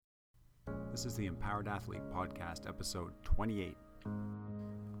This is the Empowered Athlete Podcast, episode 28.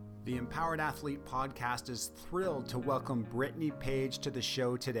 The Empowered Athlete Podcast is thrilled to welcome Brittany Page to the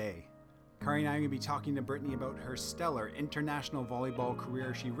show today. Kari and I are going to be talking to Brittany about her stellar international volleyball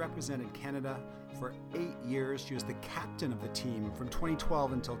career. She represented Canada for 8 years. She was the captain of the team from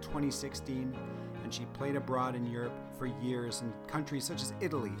 2012 until 2016, and she played abroad in Europe for years in countries such as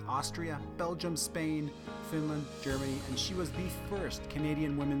Italy, Austria, Belgium, Spain, Finland, Germany, and she was the first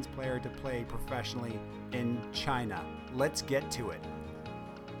Canadian women's player to play professionally in China. Let's get to it.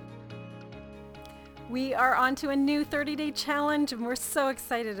 We are on to a new 30-day challenge, and we're so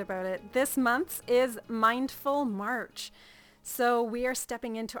excited about it. This month is Mindful March. So we are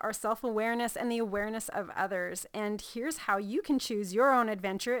stepping into our self-awareness and the awareness of others. And here's how you can choose your own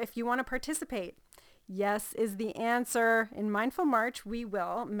adventure if you want to participate. Yes is the answer. In Mindful March, we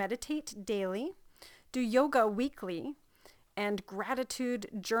will meditate daily, do yoga weekly, and gratitude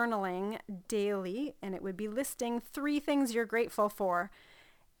journaling daily. And it would be listing 3 things you're grateful for.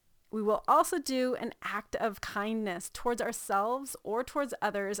 We will also do an act of kindness towards ourselves or towards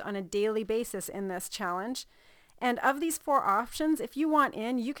others on a daily basis in this challenge. And of these 4 options, if you want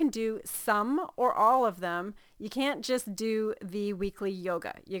in, you can do some or all of them. You can't just do the weekly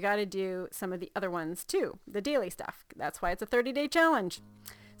yoga. You got to do some of the other ones too, the daily stuff. That's why it's a 30-day challenge.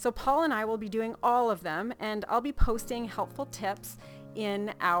 So Paul and I will be doing all of them, and I'll be posting helpful tips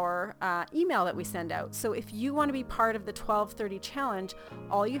in our email that we send out. So if you want to be part of the 1230 challenge,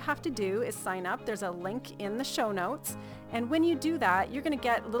 all you have to do is sign up. There's a link in the show notes. And when you do that, you're going to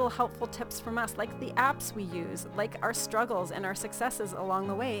get little helpful tips from us, like the apps we use, like our struggles and our successes along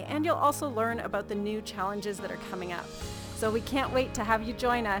the way. And you'll also learn about the new challenges that are coming up. So we can't wait to have you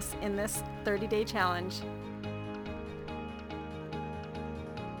join us in this 30-day challenge.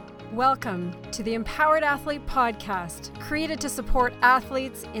 Welcome to the Empowered Athlete Podcast, created to support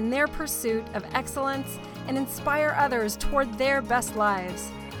athletes in their pursuit of excellence and inspire others toward their best lives.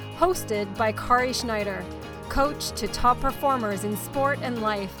 Hosted by Kari Schneider, coach to top performers in sport and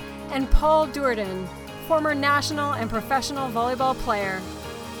life, and Paul Durden, former national and professional volleyball player.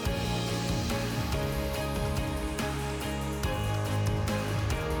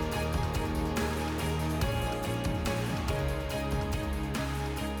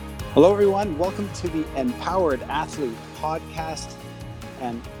 Hello, everyone. Welcome to the Empowered Athlete Podcast.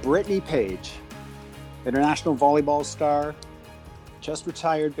 And Brittany Page, international volleyball star, just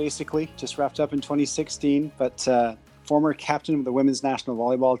retired basically, just wrapped up in 2016, but former captain of the women's national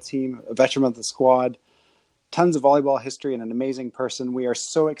volleyball team, a veteran of the squad, tons of volleyball history, and an amazing person. We are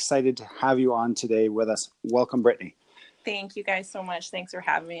so excited to have you on today with us. Welcome, Brittany. Thank you guys so much. Thanks for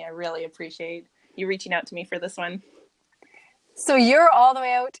having me. I really appreciate you reaching out to me for this one. So you're all the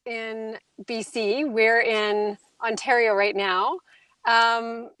way out in BC. We're in Ontario right now.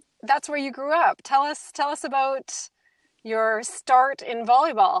 That's where you grew up. Tell us about your start in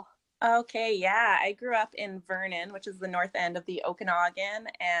volleyball. Okay, yeah. I grew up in Vernon, which is the north end of the Okanagan.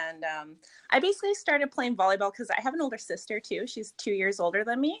 And I basically started playing volleyball because I have an older sister too. She's 2 years older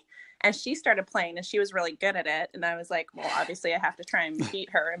than me. And she started playing and she was really good at it. And I was like, well, obviously I have to try and beat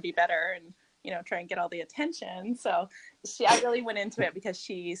her and be better and, try and get all the attention. So I really went into it because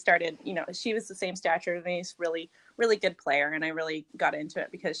she started, she was the same stature as me. She's really, really good player. And I really got into it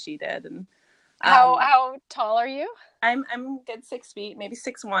because she did. And how tall are you? I'm good 6 feet, maybe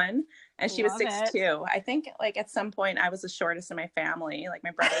 6'1", and she was 6'2". I think like at some point I was the shortest in my family. Like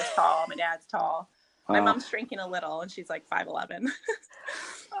my brother's tall, my dad's tall. My mom's shrinking a little and she's like 5'11".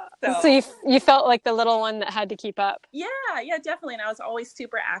 So you felt like the little one that had to keep up. Yeah, definitely. And I was always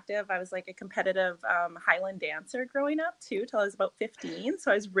super active. I was like a competitive Highland dancer growing up too, till I was about 15.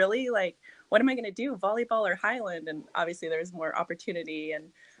 So I was really like, what am I going to do? Volleyball or Highland? And obviously there's more opportunity.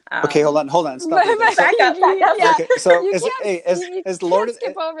 And okay, hold on. Stop. Back up. Yeah. Okay, so is the Lord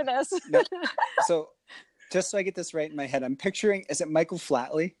skip over this? No, so just so I get this right in my head, I'm picturing, is it Michael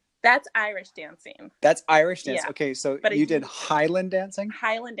Flatley? That's Irish dancing. That's Irish dance. Yeah. Okay, so you did Highland dancing?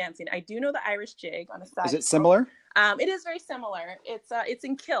 Highland dancing. I do know the Irish jig on a side. Is it similar? It is very similar. It's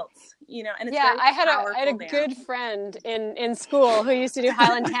in kilts, and it's I had a good friend in school who used to do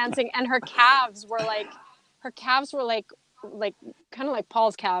Highland dancing, and her calves were like kind of like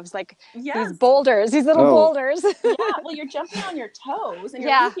Paul's calves, like these boulders, these little boulders. Yeah, well, you're jumping on your toes and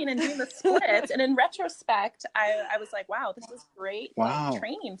you're looking and doing the splits. And in retrospect, I was like, wow, this is great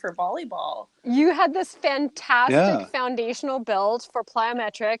training for volleyball. You had this fantastic foundational build for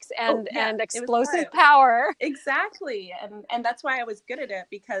plyometrics and explosive power. Exactly. And that's why I was good at it,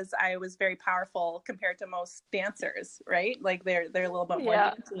 because I was very powerful compared to most dancers, right? Like they're a little bit more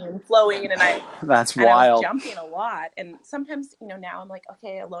dancing and flowing, and I that's and wild. I was jumping a lot. And sometimes, now I'm like,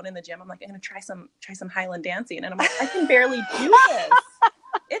 okay, alone in the gym, I'm like, I'm going to try some Highland dancing. And I'm like, I can barely do this.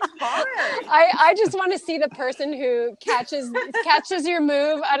 It's hard. I just want to see the person who catches your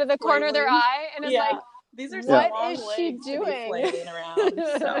move out of the corner of their eye and is like, these are what long is she legs doing? to be flailing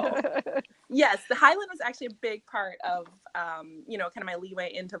around. So yes, the Highland was actually a big part of, kind of my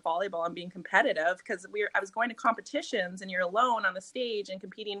leeway into volleyball and being competitive, because I was going to competitions and you're alone on the stage and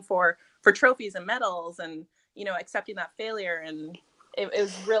competing for trophies and medals and, accepting that failure. And it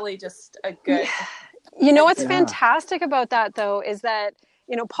was really just a good. What's fantastic about that though, is that,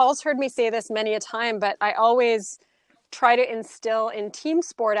 Paul's heard me say this many a time, but I always try to instill in team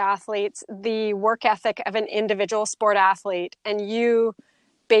sport athletes the work ethic of an individual sport athlete. And you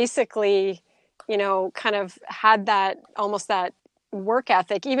basically, kind of had that, almost that work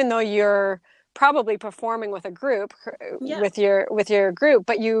ethic, even though you're probably performing with a group, with your group,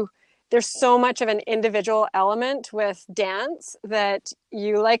 but there's so much of an individual element with dance that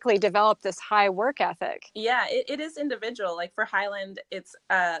you likely develop this high work ethic. Yeah, it is individual. Like for Highland, it's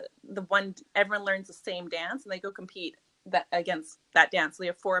the one, everyone learns the same dance and they go compete against that dance. So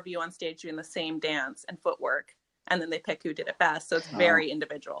you have 4 of you on stage doing the same dance and footwork, and then they pick who did it best. So it's very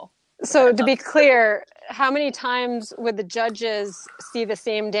individual. So to be clear, how many times would the judges see the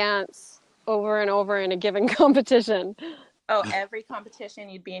same dance over and over in a given competition? Oh, every competition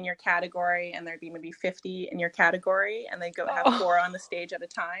you'd be in your category and there'd be maybe 50 in your category, and they'd go have 4 on the stage at a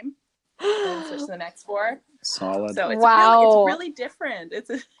time and then switch to the next 4. Solid. So it's really different. It's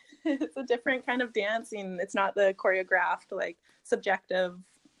a different kind of dancing. It's not the choreographed, like subjective.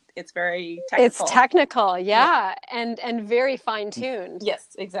 It's very technical. It's technical, yeah. And very fine-tuned.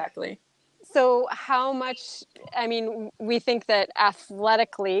 Yes, exactly. So how much, we think that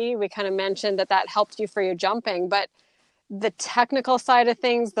athletically, we kind of mentioned that helped you for your jumping, but the technical side of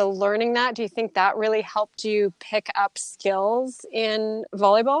things, the learning that, do you think that really helped you pick up skills in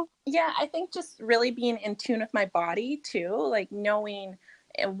volleyball? Yeah, I think just really being in tune with my body too, like knowing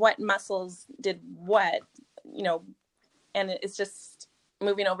what muscles did what, and it's just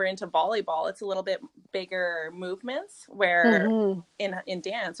moving over into volleyball. It's a little bit bigger movements, where in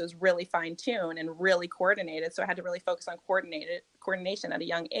dance it was really fine tuned and really coordinated. So I had to really focus on coordination at a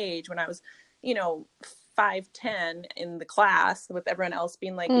young age when I was, 5'10" in the class, with everyone else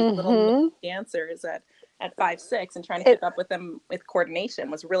being like little dancers at 5'6", and trying to keep up with them with coordination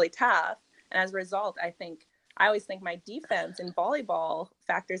was really tough. And as a result, I always think my defense in volleyball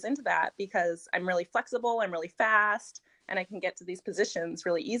factors into that, because I'm really flexible, I'm really fast, and I can get to these positions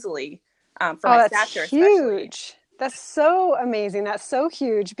really easily for my stature. That's huge. That's so amazing. That's so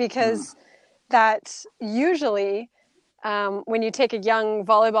huge, because that usually when you take a young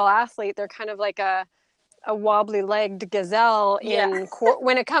volleyball athlete, they're kind of like a wobbly-legged gazelle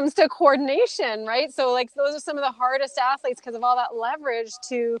when it comes to coordination, right? So like those are some of the hardest athletes because of all that leverage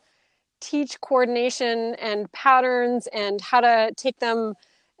to teach coordination and patterns and how to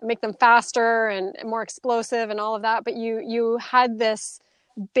make them faster and more explosive and all of that. But you had this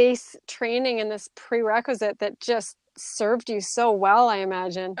base training and this prerequisite that just served you so well, I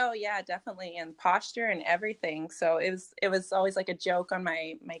imagine. Oh yeah, definitely. And posture and everything. So it was always like a joke on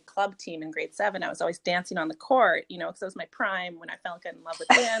my club team in grade 7. I was always dancing on the court, because it was my prime when I fell in love with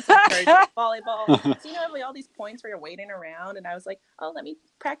dance and started with volleyball. So, all these points where you're waiting around, and I was like, oh, let me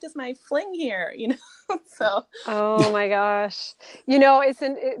practice my fling here, so. Oh my gosh.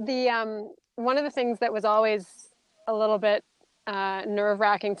 It's one of the things that was always a little bit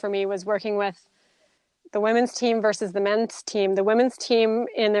nerve-wracking for me was working with the women's team versus the men's team. The women's team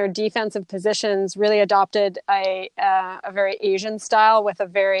in their defensive positions really adopted a very Asian style with a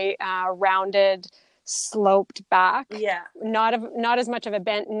very rounded, sloped back. Yeah. Not as much of a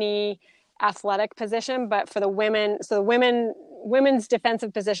bent knee athletic position, but for the women, so the women's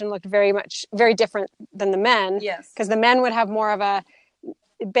defensive position looked very different than the men. Yes. Because the men would have more of a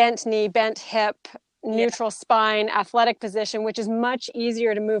bent knee, bent hip, neutral spine athletic position, which is much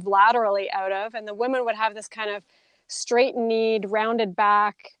easier to move laterally out of, and the women would have this kind of straight-kneed, rounded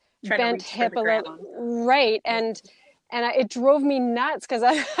back, bent hip a little, right? And it drove me nuts, because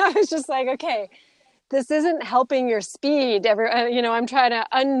I was just like, okay, this isn't helping your speed. I'm trying to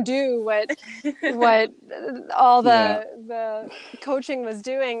undo what all the coaching was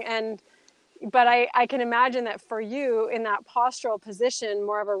doing, but I can imagine that for you in that postural position,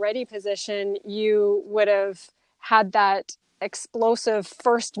 more of a ready position, you would have had that explosive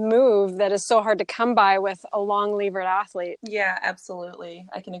first move that is so hard to come by with a long levered athlete. Yeah, absolutely.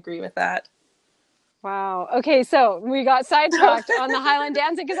 I can agree with that. Wow. Okay, so we got sidetracked on the Highland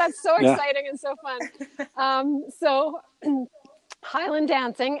dancing because that's so exciting and so fun. So Highland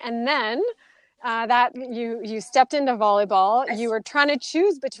dancing, and then That you stepped into volleyball. You were trying to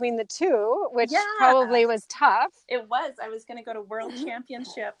choose between the two, which Yeah. probably was tough. It was. I was going to go to World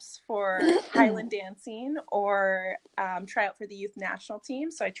Championships for Highland dancing or try out for the youth national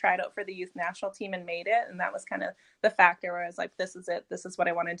team. So I tried out for the youth national team and made it. And that was kind of the factor where I was like, this is it. This is what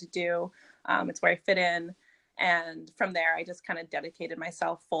I wanted to do. It's where I fit in. And from there, I just kind of dedicated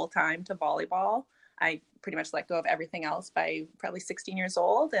myself full time to volleyball. I pretty much let go of everything else by probably 16 years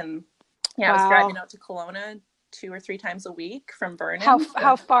old. And yeah, I was driving out to Kelowna 2 or 3 times a week from Vernon.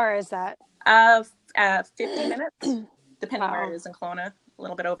 How far is that? 50 minutes, depending where it is in Kelowna, a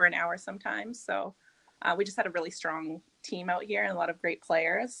little bit over an hour sometimes. So we just had a really strong team out here and a lot of great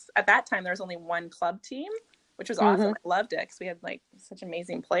players. At that time, there was only one club team, which was awesome. I loved it because we had like such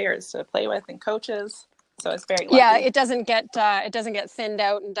amazing players to play with and coaches. So it's very lucky. Yeah, it doesn't get thinned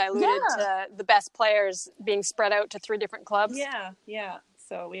out and diluted to the best players being spread out to 3 different clubs. Yeah.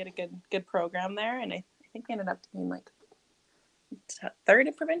 So we had a good program there, and I think we ended up being like 3rd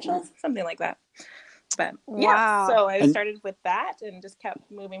in provincials, something like that. But yeah, so I started with that and just kept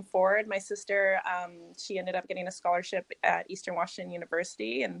moving forward. My sister, she ended up getting a scholarship at Eastern Washington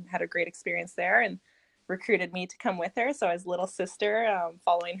University and had a great experience there and recruited me to come with her. So I was little sister,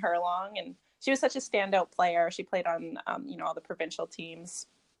 following her along, and she was such a standout player. She played on, all the provincial teams,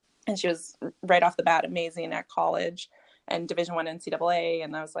 and she was right off the bat amazing at college and Division I NCAA.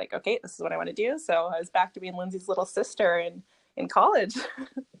 And I was like, okay, this is what I want to do. So I was back to being Lindsay's little sister in college.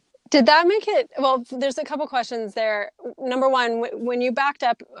 Did that make it? Well, there's a couple questions there. Number one, when you backed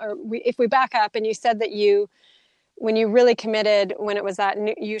up, if we back up, and you said that when you really committed, when it was at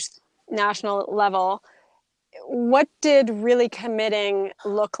youth national level, what did really committing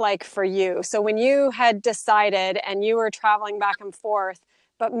look like for you? So when you had decided and you were traveling back and forth,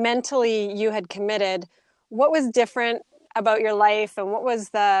 but mentally you had committed, what was different about your life, and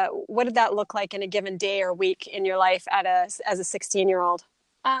what did that look like in a given day or week in your life as a 16-year-old?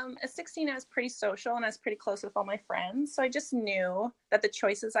 At 16, I was pretty social and I was pretty close with all my friends. So I just knew that the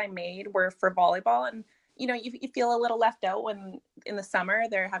choices I made were for volleyball. And, you feel a little left out when in the summer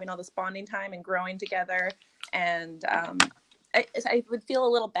they're having all this bonding time and growing together. And I would feel a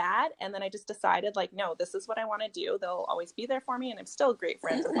little bad. And then I just decided, like, no, this is what I want to do. They'll always be there for me. And I'm still great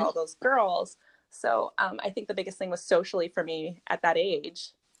friends with all those girls. So I think the biggest thing was socially for me at that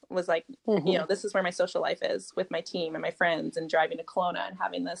age was like, this is where my social life is with my team and my friends, and driving to Kelowna and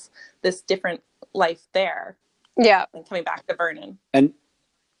having this different life there. Yeah. And coming back to Vernon.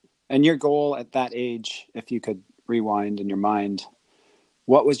 And your goal at that age, if you could rewind in your mind,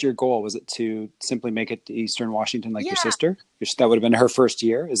 what was your goal? Was it to simply make it to Eastern Washington like your sister? That would have been her first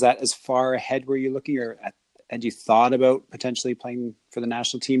year. Is that as far ahead were you looking, or had you thought about potentially playing for the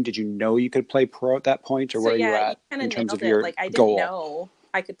national team? Did you know you could play pro at that point, or where are you at in terms of your goal? I didn't know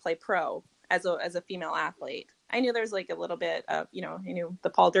I could play pro as a female athlete. I knew there's like a little bit of, I knew the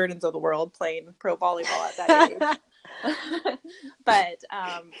Paul Durdens of the world playing pro volleyball at that age. But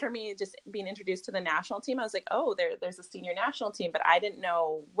for me, just being introduced to the national team, I was like, oh, there's a senior national team, but I didn't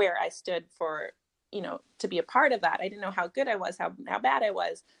know where I stood for, to be a part of that. I didn't know how good I was, how bad I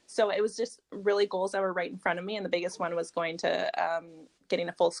was. So it was just really goals that were right in front of me. And the biggest one was going to getting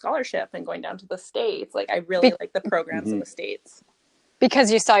a full scholarship and going down to the States. Like, I really like the programs in the States.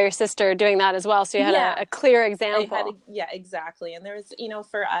 Because you saw your sister doing that as well. So you had a clear example. Exactly. And there's,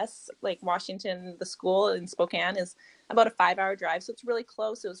 for us, like Washington, the school in Spokane is about a 5-hour drive. So it's really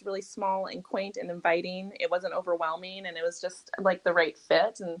close. It was really small and quaint and inviting. It wasn't overwhelming. And it was just like the right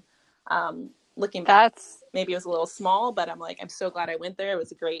fit. And looking back, maybe it was a little small, but I'm so glad I went there. It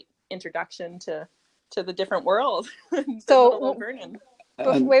was a great introduction to the different world. So little Vernon.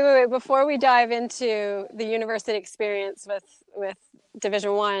 Wait. Before we dive into the university experience with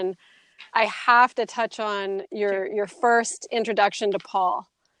Division I have to touch on your first introduction to Paul,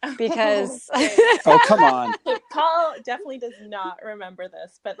 because oh, come on. Paul definitely does not remember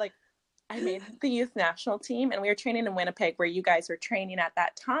this, but like, I made the youth national team and we were training in Winnipeg where you guys were training at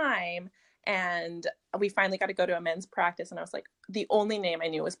that time. And we finally got to go to a men's practice, and I was like, the only name I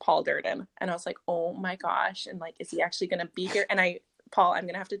knew was Paul Durden. And I was like, oh my gosh. And like, is he actually going to be here? And Paul, I'm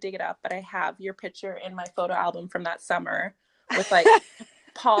going to have to dig it up, but I have your picture in my photo album from that summer with like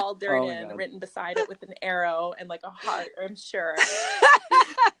Paul Durden written beside it with an arrow and like a heart, I'm sure.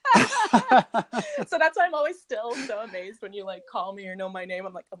 So that's why I'm always still so amazed when you like call me or know my name.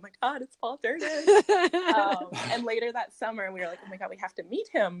 I'm like, oh my God, it's Paul Durden. And later that summer, we were like, oh my God, we have to meet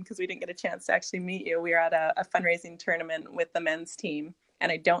him, because we didn't get a chance to actually meet you. We were at a fundraising tournament with the men's team,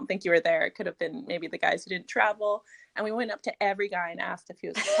 and I don't think you were there. It could have been maybe the guys who didn't travel. And we went up to every guy and asked if he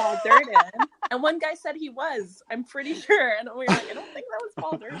was Paul Durden. And one guy said he was, I'm pretty sure. And we were like, I don't think that was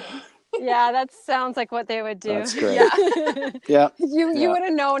Paul Durden. Yeah, that sounds like what they would do. That's great. Yeah. Yeah. You would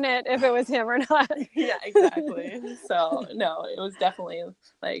have known it if it was him or not. Yeah, exactly. So no, it was definitely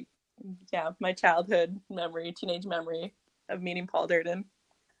like, yeah, my childhood memory, teenage memory of meeting Paul Durden.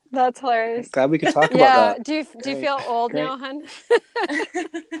 That's hilarious. Glad we could talk Yeah. about that. Do you Great. feel old Great. now, hun?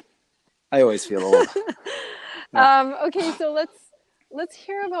 I always feel old. Okay, so let's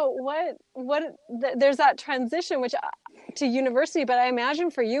hear about there's that transition which to university, but I imagine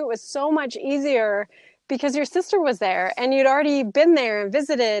for you it was so much easier because your sister was there and you'd already been there and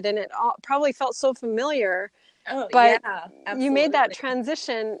visited, and it probably felt so familiar. Oh, But yeah, absolutely. you made that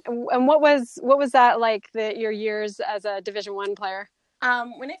transition, and what was that like? Your years as a Division I player?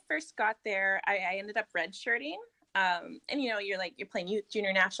 When I first got there, I ended up redshirting. And you're playing youth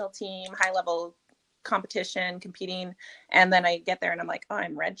junior national team, high level competition, competing, and then I get there and I'm like, oh,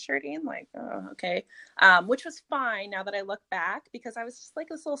 I'm redshirting, like, oh, okay, which was fine now that I look back, because I was just like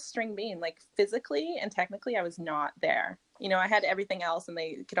this little string bean, like physically and technically I was not there. I had everything else and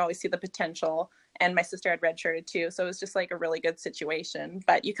they could always see the potential, and my sister had redshirted too, so it was just like a really good situation.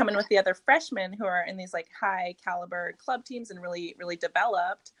 But you come in with the other freshmen who are in these like high caliber club teams and really, really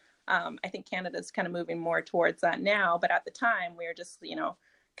developed. I think Canada's kind of moving more towards that now, but at the time we were just,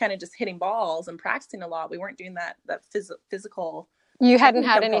 kind of just hitting balls and practicing a lot. We weren't doing that physical. You hadn't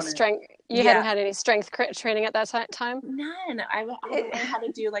had component. any strength. You hadn't had any strength training at that time. None. I had to learn how to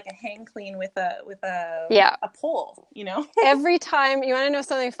do like a hang clean with a pole. Every time, you want to know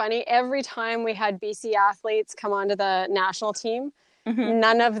something funny? Every time we had BC athletes come onto the national team,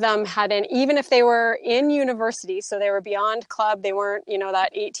 none of them had any, even if they were in university, so they were beyond club, they weren't, that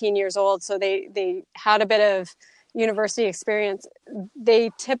 18 years old, so they had a bit of university experience.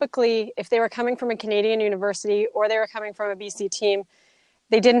 They typically, if they were coming from a Canadian university or they were coming from a BC team,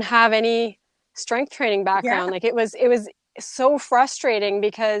 they didn't have any strength training background. Yeah. Like it was so frustrating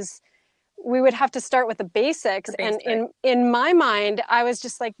because we would have to start with the basics. And in my mind, I was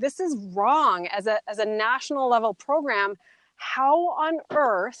just like, this is wrong. As a national level program, how on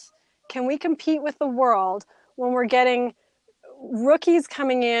earth can we compete with the world when we're getting rookies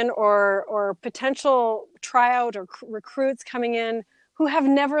coming in or potential tryout or recruits coming in who have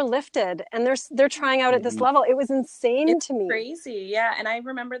never lifted, and they're trying out at this level? It was insane to me. Crazy. Yeah. And I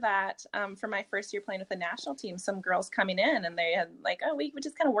remember that for my first year playing with the national team, some girls coming in and they had like, oh, we would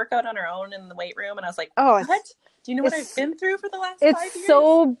just kind of work out on our own in the weight room. And I was like, oh, what? Do you know what I've been through for the last 5 years? It's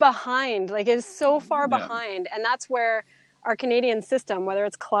so behind. Like, it's so far behind. And that's where our Canadian system, whether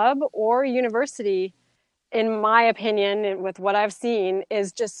it's club or university, in my opinion, with what I've seen,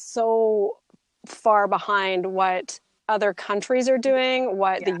 is just so far behind what other countries are doing,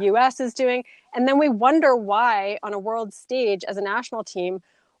 what the US is doing. And then we wonder why on a world stage as a national team,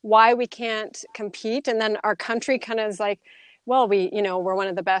 why we can't compete. And then our country kind of is like, well, we're one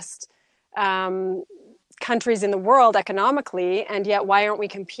of the best countries in the world economically, and yet why aren't we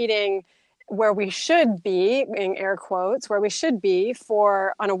competing where we should be, in air quotes, where we should be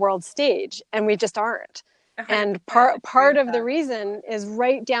on a world stage, and we just aren't. And part of the reason is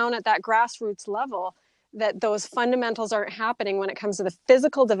right down at that grassroots level, that those fundamentals aren't happening when it comes to the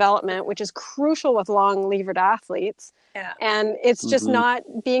physical development, which is crucial with long levered athletes. Yeah. And it's just not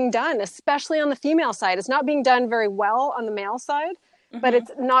being done, especially on the female side. It's not being done very well on the male side, but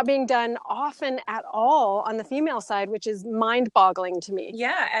it's not being done often at all on the female side, which is mind-boggling to me.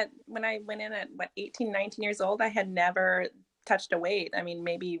 Yeah. When I went in at 18, 19 years old, I had never touched a weight. I mean,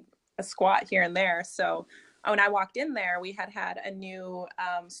 maybe a squat here and there. So when I walked in there, we had a new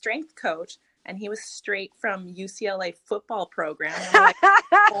strength coach, and he was straight from UCLA football program. And I'm like,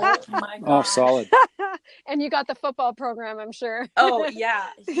 oh my God. Oh, solid. And you got the football program, I'm sure. Oh, yeah.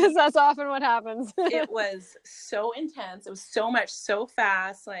 Because that's often what happens. It was so intense. It was so much, so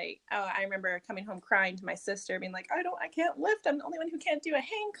fast. Like, I remember coming home crying to my sister, being like, I can't lift. I'm the only one who can't do a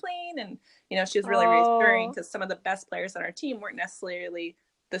hang clean. And, she was really reassuring, because some of the best players on our team weren't necessarily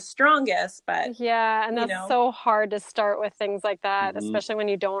the strongest, but and that's so hard to start with things like that, especially when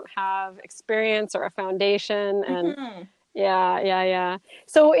you don't have experience or a foundation. And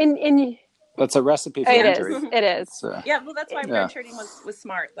so in that's a recipe for injury. It is. So, well, that's why redshirting was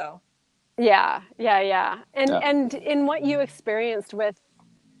smart, though. And in what you experienced with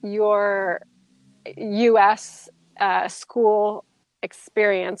your US school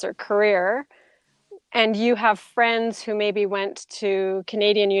experience or career, and you have friends who maybe went to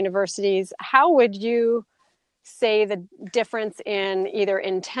Canadian universities, how would you say the difference in either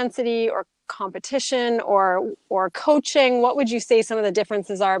intensity or competition or coaching? What would you say some of the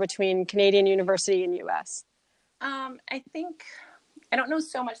differences are between Canadian university and US? I think, I don't know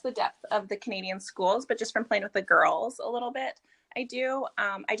so much the depth of the Canadian schools, but just from playing with the girls a little bit, I do.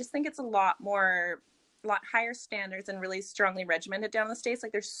 I just think it's a lot higher standards and really strongly regimented down in the States.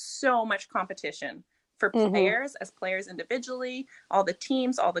 Like there's so much competition for players, as players individually, all the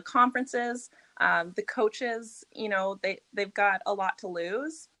teams, all the conferences, the coaches, you know, they've got a lot to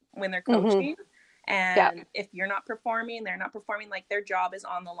lose when they're coaching. And if you're not performing, they're not performing, like their job is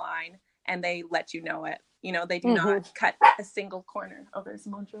on the line and they let you know it. You know, they do not cut a single corner. Oh, there's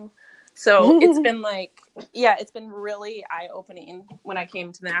Mojo. So it's been it's been really eye-opening when I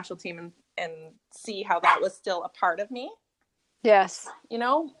came to the national team and see how that was still a part of me. Yes. You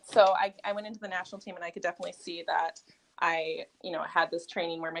know, so I went into the national team and I could definitely see that I, you know, had this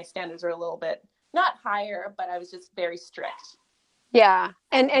training where my standards were a little bit, not higher, but I was just very strict. Yeah.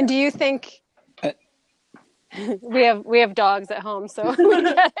 And do you think we have dogs at home, so we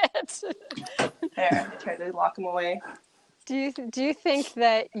get it. There, I tried to lock them away. Do you think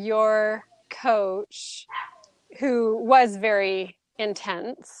that your coach, who was very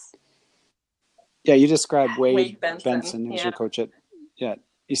intense? Yeah, you described Wade Benson, who's your coach at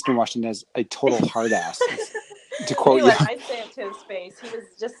Eastern Washington, as a total hard ass. To quote anyway, you. I'd say it to his face. He was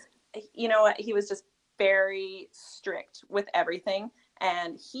just, you know, he was just very strict with everything.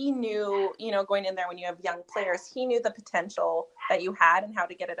 And he knew, you know, going in there when you have young players, he knew the potential that you had and how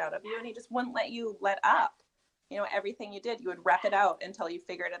to get it out of you. And he just wouldn't let you let up. You know, everything you did, you would rep it out until you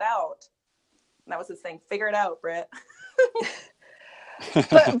figured it out. And that was his thing. Figure it out, Britt.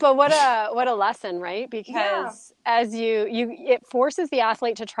 but what a lesson, right? Because as it forces the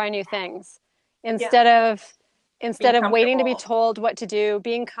athlete to try new things instead of waiting to be told what to do,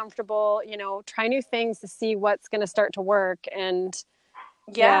 being comfortable, you know, try new things to see what's going to start to work. And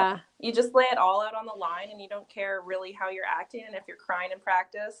you just lay it all out on the line and you don't care really how you're acting. And if you're crying in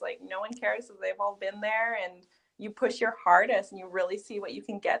practice, like no one cares if they've all been there, and you push your hardest and you really see what you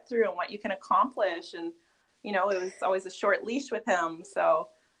can get through and what you can accomplish. And, you know, it was always a short leash with him. So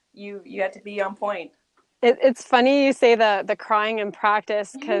you had to be on point. It's funny you say the crying in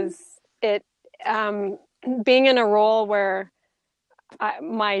practice, because being in a role where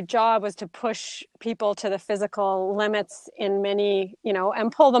my job was to push people to the physical limits in many, you know,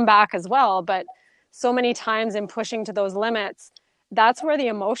 and pull them back as well. But so many times in pushing to those limits, that's where the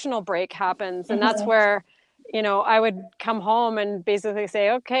emotional break happens. And that's where, you know, I would come home and basically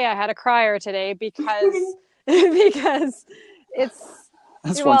say, okay, I had a crier today because that's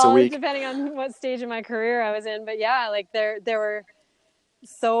once a week, depending on what stage of my career I was in. But yeah, like there were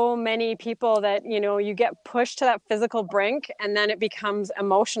so many people that, you know, you get pushed to that physical brink and then it becomes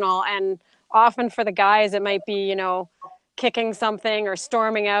emotional. And often for the guys, it might be, you know, kicking something or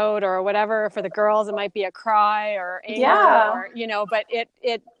storming out or whatever. For the girls, it might be a cry or anger or, you know, but it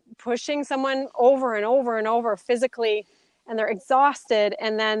pushing someone over and over and over physically, and they're exhausted.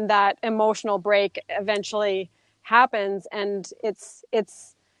 And then that emotional break eventually happens. And it's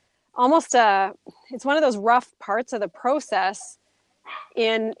almost it's one of those rough parts of the process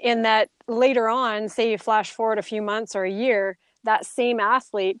in that later on, say you flash forward a few months or a year, that same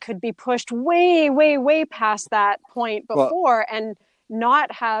athlete could be pushed way, way, way past that point before and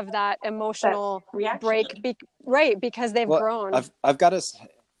not have that emotional break, because they've grown. I've got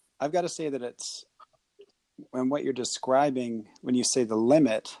to say that it's, when what you're describing, when you say the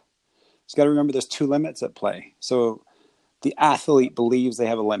limit, you've got to remember there's two limits at play. So the athlete believes they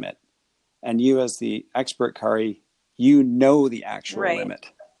have a limit, and you as the expert, Kari, you know the actual limit.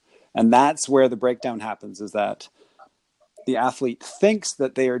 And that's where the breakdown happens, is that the athlete thinks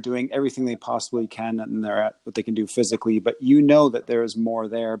that they are doing everything they possibly can and they're at what they can do physically, but you know that there is more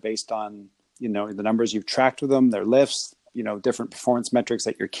there based on, you know, the numbers you've tracked with them, their lifts, you know, different performance metrics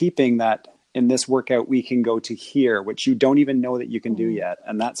that you're keeping, that in this workout we can go to here, which you don't even know that you can do yet.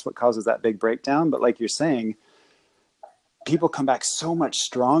 And that's what causes that big breakdown. But like you're saying, people come back so much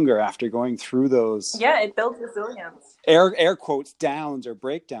stronger after going through those. Yeah, it builds resilience. Air quotes downs or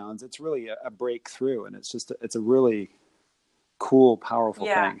breakdowns. It's really a breakthrough, and it's a really cool, powerful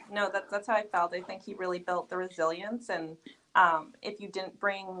thing. No, that's how I felt. I think he really built the resilience, and if you didn't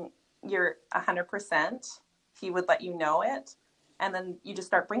bring your 100%, he would let you know it, and then you just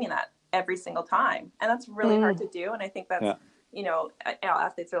start bringing that every single time, and that's really hard to do. And I think that's you know,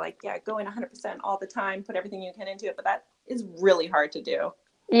 athletes are like, going 100% all the time, put everything you can into it, but that is really hard to do.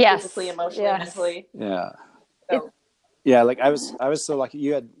 Yes. Physically, emotionally, mentally. Yeah. So. Yeah. Like I was so lucky.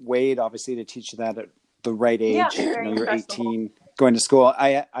 You had Wade obviously to teach you that at the right age. Yeah, you know, you're 18 going to school.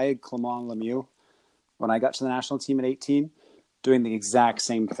 I had Clement Lemieux when I got to the national team at 18, doing the exact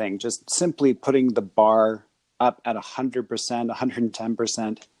same thing, just simply putting the bar up at 100%,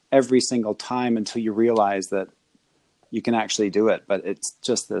 110% every single time until you realize that you can actually do it. But it's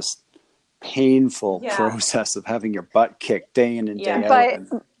just this painful Yeah. process of having your butt kicked day in and day Yeah. out, But-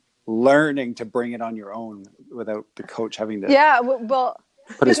 and learning to bring it on your own without the coach having to Yeah, well,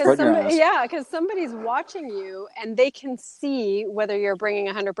 put his foot in your somebody, ass. because somebody's watching you and they can see whether you're bringing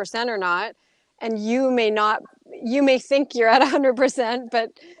 100% or not, and you may think you're at 100%, but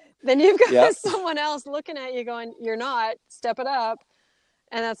then you've got Yep. someone else looking at you going, you're not, step it up.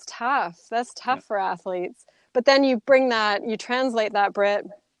 And that's tough. That's tough Yep. for athletes. But then you translate that, Britt,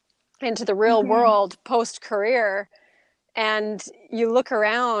 into the real world post-career, and you look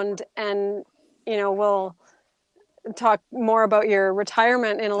around, and, we'll talk more about your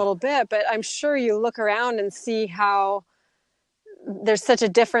retirement in a little bit, but I'm sure you look around and see how there's such a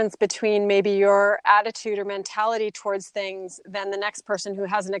difference between maybe your attitude or mentality towards things than the next person who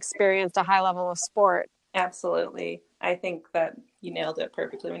hasn't experienced a high level of sport. Absolutely. I think that you nailed it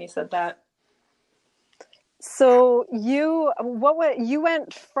perfectly when you said that. So you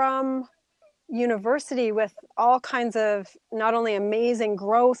went from university with all kinds of not only amazing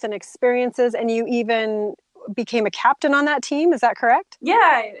growth and experiences, and you even became a captain on that team. Is that correct? Yeah,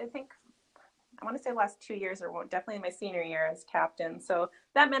 I think I want to say the last 2 years, or definitely my senior year as captain. So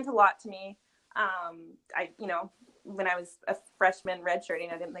that meant a lot to me. When I was a freshman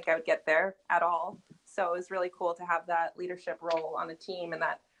redshirting, I didn't think I would get there at all. So it was really cool to have that leadership role on the team and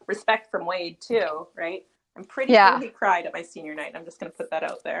that respect from Wade too, right? I'm pretty sure he cried at my senior night. I'm just going to put that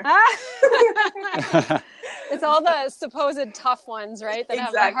out there. It's all the supposed tough ones, right? That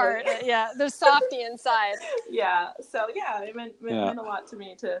have the heart. Yeah, they're softy inside. Yeah. So yeah, it meant a lot to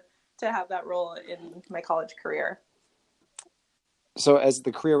me to have that role in my college career. So as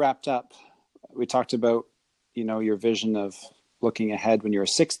the career wrapped up, we talked about, your vision of looking ahead when you were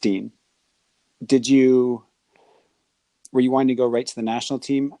 16. Were you wanting to go right to the national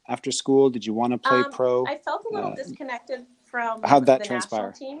team after school? Did you want to play pro? I felt a little disconnected from how'd that the transpire?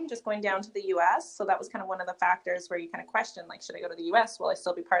 national team, just going down to the U.S. So that was kind of one of the factors where you kind of question, like, should I go to the U.S.? Will I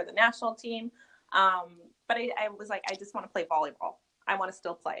still be part of the national team? But I was like, I just want to play volleyball. I want to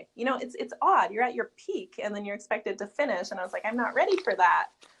still play. It's odd. You're at your peak and then you're expected to finish. And I was like, I'm not ready for that.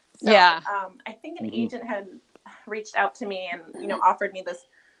 So, I think an agent had reached out to me and, offered me this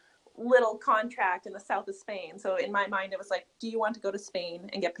little contract in the south of Spain. So in my mind, it was like, do you want to go to Spain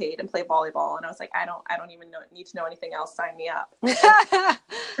and get paid and play volleyball? And I was like, I don't even need to know anything else. Sign me up.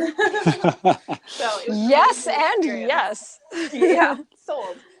 So it was yes, and yes. Yeah,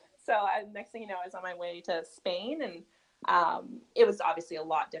 sold. So next thing you know, I was on my way to Spain, and it was obviously a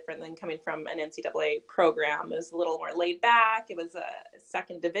lot different than coming from an NCAA program. It was a little more laid back. It was a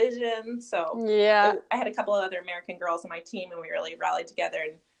second division. So I had a couple of other American girls on my team, and we really rallied together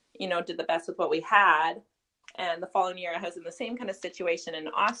and, did the best with what we had. And the following year, I was in the same kind of situation in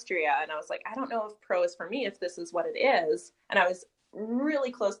Austria. And I was like, I don't know if pro is for me, if this is what it is. And I was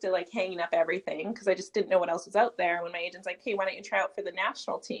really close to like hanging up everything because I just didn't know what else was out there. When my agent's like, hey, why don't you try out for the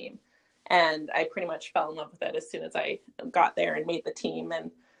national team? And I pretty much fell in love with it as soon as I got there and made the team.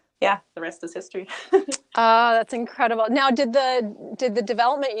 And yeah, the rest is history. That's incredible. Now, did the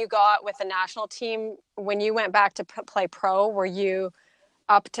development you got with the national team when you went back to play pro, were you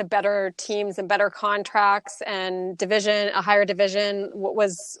up to better teams and better contracts and a higher division? What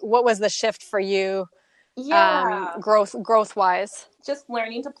was the shift for you? Yeah. Growth wise. Just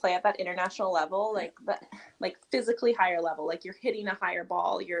learning to play at that international level, like physically higher level, like you're hitting a higher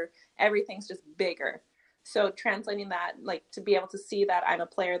ball, everything's just bigger. So translating that, like to be able to see that I'm a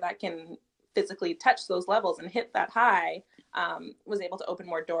player that can physically touch those levels and hit that high, was able to open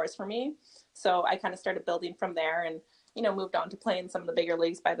more doors for me. So I kind of started building from there and, moved on to play in some of the bigger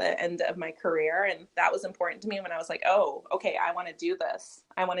leagues by the end of my career. And that was important to me when I was like, oh, okay, I want to do this.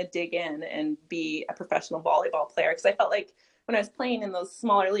 I want to dig in and be a professional volleyball player. Because I felt like when I was playing in those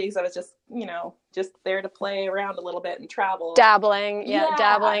smaller leagues, I was just, just there to play around a little bit and travel. Dabbling,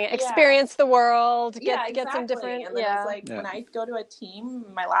 experience the world, get some different. And then I was like, when I go to a team,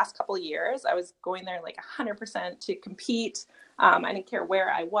 my last couple of years, I was going there like 100% to compete. I didn't care where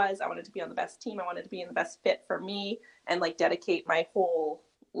I was. I wanted to be on the best team. I wanted to be in the best fit for me and like dedicate my whole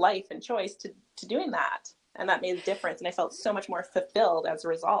life and choice to doing that. And that made a difference. And I felt so much more fulfilled as a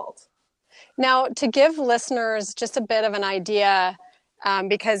result. Now, to give listeners just a bit of an idea,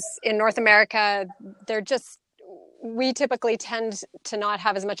 because in North America, we typically tend to not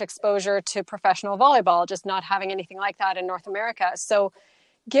have as much exposure to professional volleyball, just not having anything like that in North America. So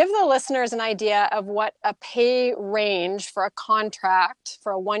give the listeners an idea of what a pay range for a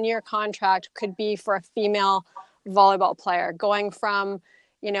 1-year contract could be for a female volleyball player, going from,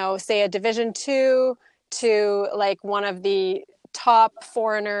 say a Division II to like one of the top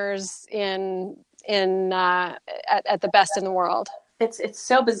foreigners at the best in the world. it's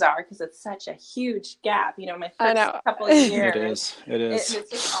so bizarre because it's such a huge gap. You know, my I first know. couple of years. It is. It's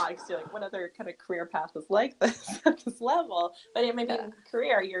just odd to like what other kind of career path is like this at this level. But maybe in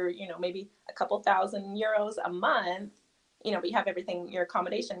career, you're, you know, maybe a couple €1,000 a month, you know, but you have everything, your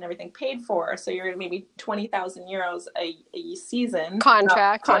accommodation and everything paid for. So you're maybe €20,000 a season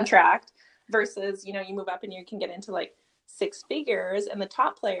contract versus, you know, you move up and you can get into like 6 figures, and the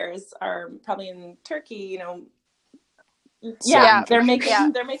top players are probably in Turkey, you know. Yeah, they're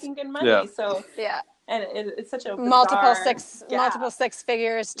making good money. Yeah. So and it's such a multiple six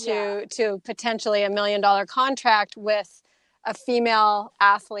figures to potentially $1 million contract with a female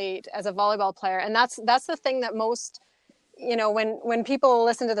athlete as a volleyball player. And that's the thing that most, you know, when people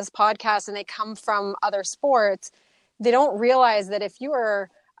listen to this podcast and they come from other sports, they don't realize that if you are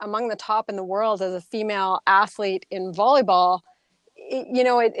among the top in the world as a female athlete in volleyball, you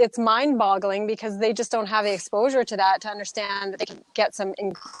know, it's mind-boggling because they just don't have the exposure to that to understand that they can get some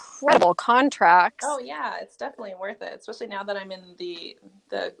incredible contracts. Oh yeah, it's definitely worth it, especially now that I'm in the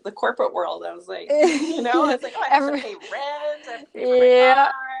corporate world. I was like, you know, I was like, oh, I have to pay rent, I have to pay for my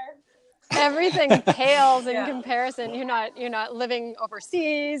car. Everything pales in comparison. You're not living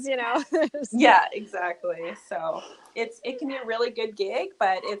overseas, you know. Yeah, exactly. So it can be a really good gig,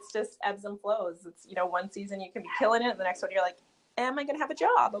 but it's just ebbs and flows. It's, you know, one season you can be killing it, and the next one you're like, am I going to have a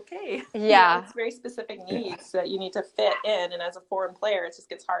job? Okay. Yeah. You know, it's very specific needs that you need to fit in. And as a foreign player, it just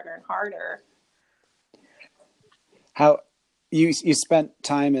gets harder and harder. How you spent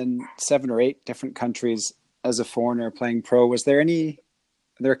time in 7 or 8 different countries as a foreigner playing pro. Are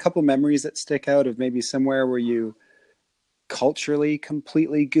there a couple memories that stick out of maybe somewhere where you culturally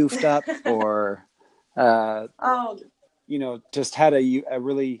completely goofed up or, you know, just had a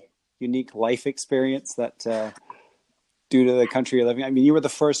really unique life experience that, due to the country you're living? I mean, you were the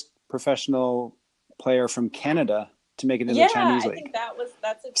first professional player from Canada to make it into the Chinese League. I think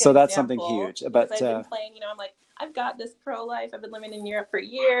that's a good so that's example, something huge. But I've been playing, you know, I'm like, I've got this pro life. I've been living in Europe for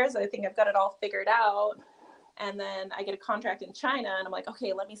years. I think I've got it all figured out. And then I get a contract in China, and I'm like,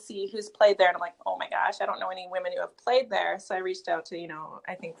 okay, let me see who's played there. And I'm like, oh my gosh, I don't know any women who have played there. So I reached out to, you know,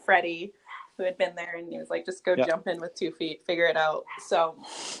 I think Freddie, who had been there, and he was like, just go jump in with 2 feet, figure it out. So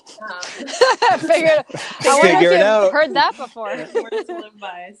figure it out. Heard that before. Words to live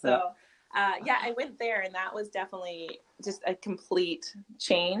by. So I went there, and that was definitely just a complete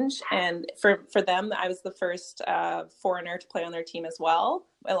change. And for them, I was the first foreigner to play on their team as well,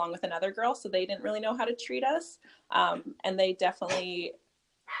 along with another girl. So they didn't really know how to treat us. And they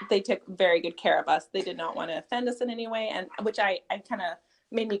took very good care of us. They did not want to offend us in any way. And which I kind of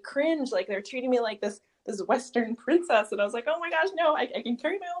made me cringe. Like, they're treating me like this Western princess. And I was like, oh my gosh, no, I can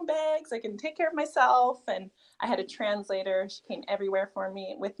carry my own bags. I can take care of myself. And I had a translator. She came everywhere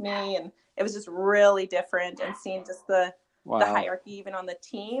with me. And it was just really different. And seeing just the hierarchy even on the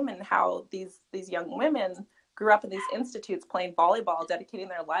team, and how these young women grew up in these institutes playing volleyball, dedicating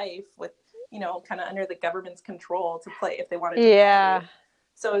their life with, you know, kind of under the government's control to play if they wanted to play.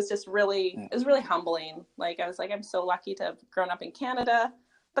 So it was just it was really humbling. Like, I was like, I'm so lucky to have grown up in Canada,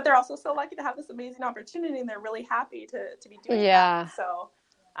 but they're also so lucky to have this amazing opportunity, and they're really happy to be doing that. So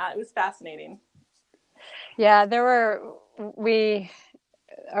it was fascinating. Yeah,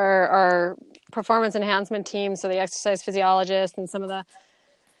 our performance enhancement team, so the exercise physiologists and some of the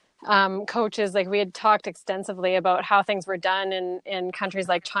coaches, like, we had talked extensively about how things were done in countries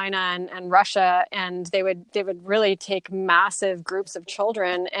like China and Russia, and they would really take massive groups of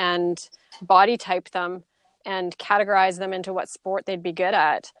children and body type them and categorize them into what sport they'd be good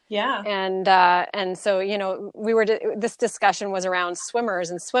at. Yeah. And so, you know, this discussion was around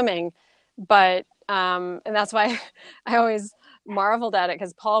swimmers and swimming, but and that's why I always marveled at it,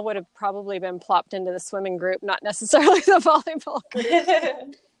 because Paul would have probably been plopped into the swimming group, not necessarily the volleyball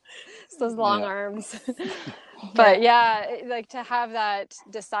group. It's those long arms. But like, to have that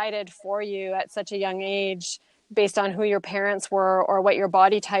decided for you at such a young age based on who your parents were or what your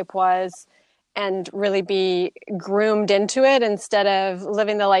body type was, and really be groomed into it instead of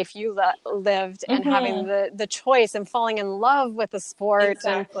living the life you lived and having the choice and falling in love with the sport.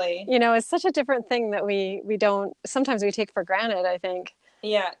 Exactly. And, you know, it's such a different thing that we sometimes we take for granted, I think.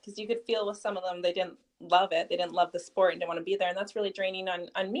 Yeah, because you could feel with some of them, they didn't love it. They didn't love the sport and didn't want to be there. And that's really draining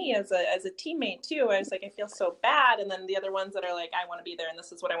on me as a teammate too. I was like, I feel so bad. And then the other ones that are like, I want to be there and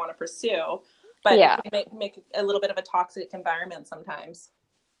this is what I want to pursue. But it can make a little bit of a toxic environment sometimes.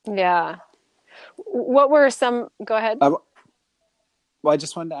 Yeah. What were some, go ahead. Well, I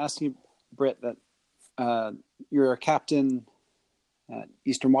just wanted to ask you, Britt, that you're a captain at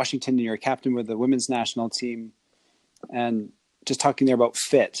Eastern Washington, and you're a captain with the women's national team, and just talking there about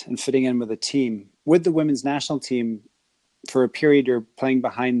fit and fitting in with a team. With the women's national team, for a period, you're playing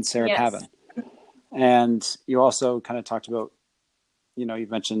behind Sarah Yes. Pavin. And you also kind of talked about, you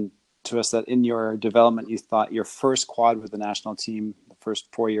mentioned to us that in your development, you thought your first quad with the national team, the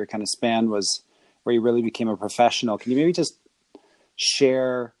first 4-year kind of span, was where you really became a professional. Can you maybe just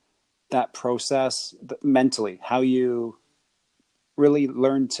share that process mentally, how you really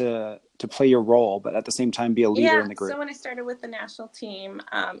learned to play your role, but at the same time be a leader in the group? So when I started with the national team,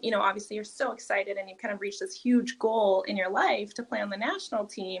 obviously you're so excited and you kind of reached this huge goal in your life to play on the national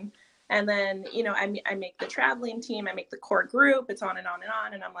team. And then, I make the traveling team, I make the core group, it's on and on and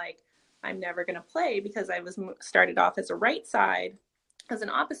on. And I'm like, I'm never going to play because I was started off as a right side, as an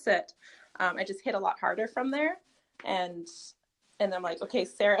opposite. I just hit a lot harder from there. And I'm like, okay,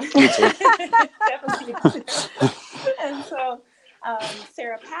 Sarah. Definitely. And so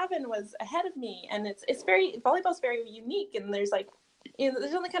Sarah Pavin was ahead of me, and volleyball's very unique, and there's like,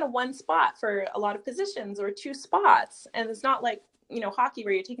 there's only kind of one spot for a lot of positions, or 2 spots. And it's not like, hockey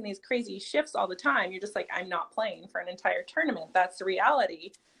where you're taking these crazy shifts all the time. You're just like, I'm not playing for an entire tournament. That's the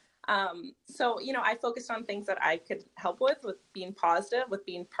reality. So, I focused on things that I could help with being positive, with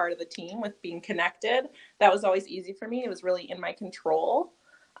being part of the team, with being connected. That was always easy for me. It was really in my control.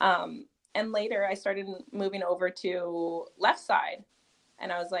 And later I started moving over to left side,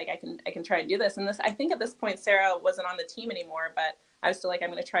 and I was like, I can try and do this. And I think at this point, Sarah wasn't on the team anymore, but I was still like,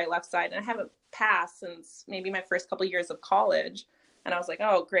 I'm going to try left side. And I haven't passed since maybe my first couple of years of college. And I was like,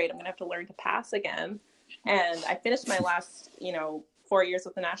 oh, great, I'm going to have to learn to pass again. And I finished my last, 4 years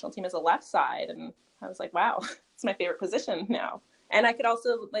with the national team as a left side. And I was like, wow, it's my favorite position now. And I could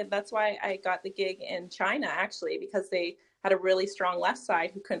also, that's why I got the gig in China, actually, because they had a really strong left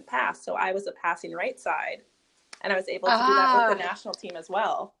side who couldn't pass. So I was a passing right side. And I was able to do that with the national team as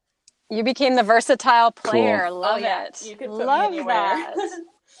well. You became the versatile player. Cool. Love it. You could put Love me anywhere. that.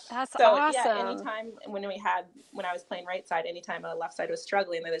 That's So awesome. yeah, anytime when I was playing right side, anytime a left side was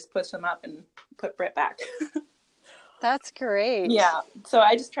struggling, they just push them up and put Britt back. That's great. Yeah. So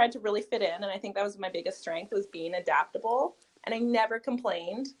I just tried to really fit in, and I think that was my biggest strength, was being adaptable. And I never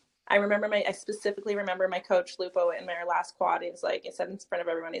complained. I specifically remember my coach Lupo in my last quad. He was like, he said in front of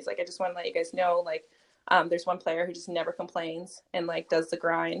everyone, he's like, I just want to let you guys know, there's one player who just never complains and does the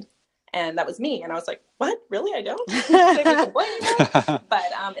grind. And that was me. And I was like, what? Really? I don't? But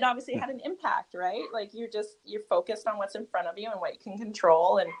it obviously had an impact, right? You're focused on what's in front of you and what you can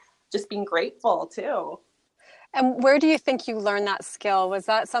control, and just being grateful too. And where do you think you learned that skill? Was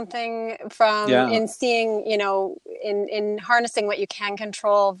that something from in seeing, in harnessing what you can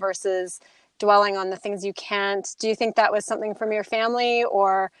control versus dwelling on the things you can't? Do you think that was something from your family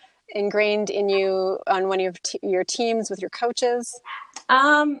or ingrained in you on one of your teams with your coaches?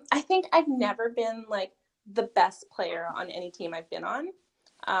 I think I've never been the best player on any team I've been on.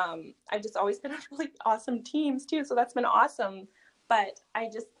 I've just always been on really awesome teams too. So that's been awesome. But I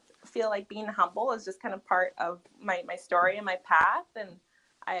just feel like being humble is just kind of part of my story and my path. And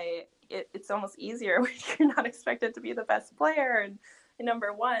it's almost easier when you're not expected to be the best player and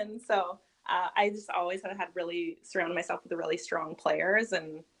number one. So I just always have had really surrounded myself with really strong players.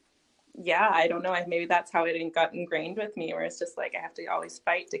 And yeah, I don't know. Maybe that's how it got ingrained with me, where it's just I have to always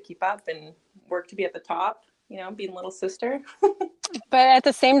fight to keep up and work to be at the top, being little sister. But at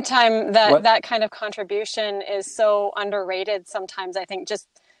the same time, that kind of contribution is so underrated sometimes. I think just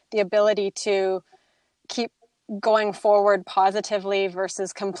the ability to keep going forward positively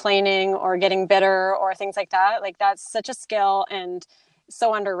versus complaining or getting bitter or things like that. That's such a skill and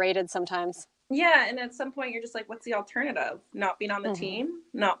so underrated sometimes. Yeah. And at some point you're just what's the alternative? Not being on the team,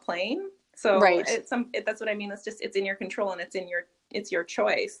 not playing. So right. That's what I mean. It's in your control, and it's your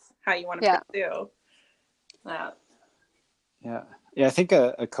choice how you want to pursue. Yeah. I think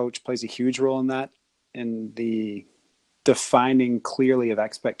a coach plays a huge role in that, in the defining clearly of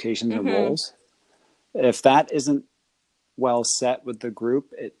expectations and roles. If that isn't well set with the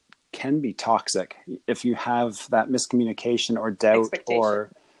group, it can be toxic. If you have that miscommunication or doubt,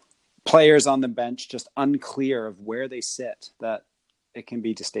 or players on the bench just unclear of where they sit, that it can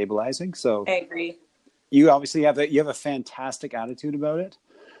be destabilizing. So I agree. You obviously have a fantastic attitude about it,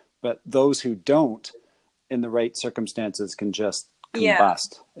 but those who don't, in the right circumstances, can just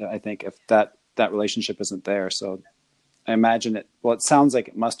combust. I think if that relationship isn't there. So I imagine it sounds like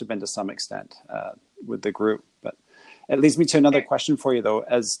it must have been to some extent with the group. But it leads me to another question for you, though.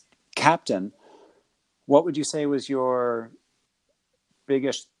 As captain, what would you say was your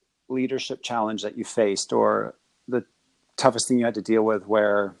biggest leadership challenge that you faced, or the toughest thing you had to deal with,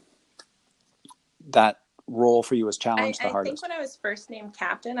 where that role for you was challenged the hardest? I think when I was first named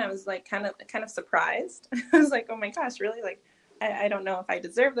captain, I was kind of surprised. I was like, oh my gosh, really? I don't know if I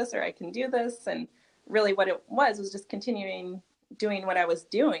deserve this or I can do this. And really what it was just continuing doing what I was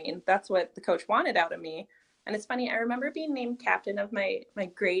doing. That's what the coach wanted out of me. And it's funny, I remember being named captain of my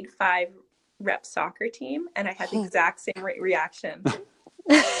grade 5 rep soccer team, and I had the exact same reaction.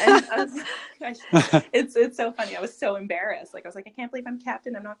 And I was, it's so funny. I was so embarrassed. Like, I was like, I can't believe I'm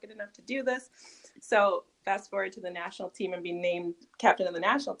captain. I'm not good enough to do this. So fast forward to the national team and being named captain of the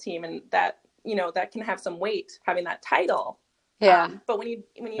national team, and that, you know, that can have some weight, having that title. Yeah. But when you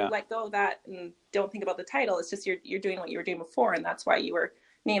let go of that and don't think about the title, it's just you're doing what you were doing before, and that's why you were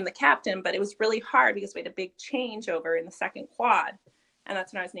named the captain. But it was really hard because we had a big changeover in the second quad, and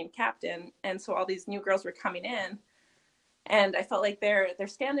that's when I was named captain. And so all these new girls were coming in, and I felt like their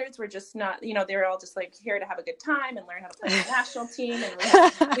standards were just not, you know, they were all just like here to have a good time and learn how to play on the national team.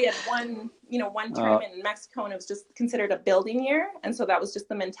 And we had one tournament in Mexico, and it was just considered a building year, and so that was just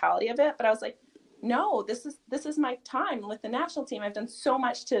the mentality of it. But I was like, no, this is my time with the national team. I've done so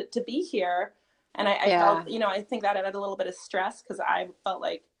much to be here. And I felt, you know, I think that added a little bit of stress, because I felt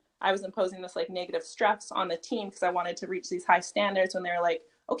like I was imposing this like negative stress on the team, because I wanted to reach these high standards when they were like,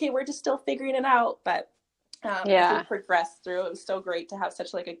 okay, we're just still figuring it out. But as we progressed through, it was so great to have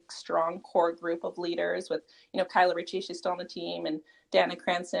such like a strong core group of leaders with, you know, Kyla Ritchie, she's still on the team, and Dana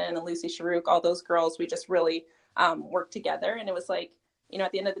Cranston and Lucy Sharuk, all those girls. We just really worked together. And it was like, you know,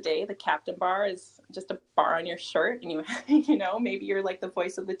 at the end of the day, the captain bar is just a bar on your shirt, and you know, maybe you're like the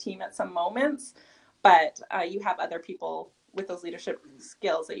voice of the team at some moments, but you have other people with those leadership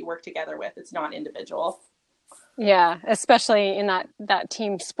skills that you work together with. It's not individual. Yeah, especially in that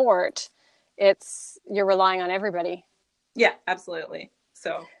team sport, you're relying on everybody. Yeah, absolutely.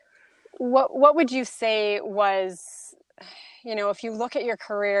 So what would you say was, you know, if you look at your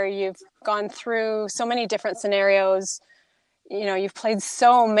career, you've gone through so many different scenarios, you know, you've played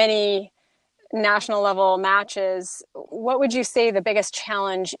so many national level matches. What would you say the biggest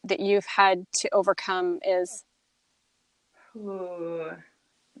challenge that you've had to overcome is?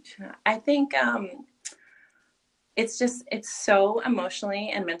 I think it's so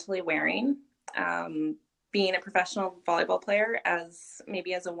emotionally and mentally wearing. Being a professional volleyball player as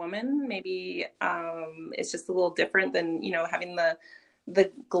a woman, maybe it's just a little different than, you know, having the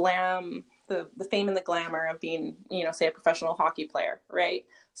glam, the fame and the glamour of being, you know, say a professional hockey player, right?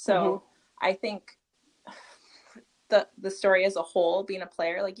 So I think the story as a whole, being a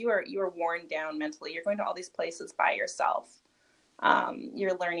player, like you are worn down mentally. You're going to all these places by yourself.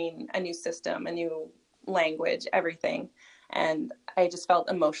 You're learning a new system, a new language, everything. And I just felt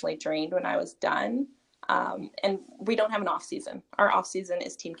emotionally drained when I was done. And we don't have an off season. Our off season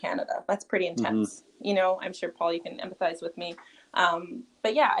is Team Canada. That's pretty intense. You know, I'm sure, Paul, you can empathize with me.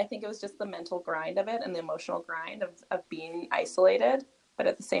 But yeah, I think it was just the mental grind of it and the emotional grind of being isolated. But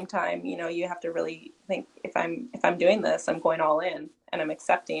at the same time, you know, you have to really think, if I'm doing this, I'm going all in, and I'm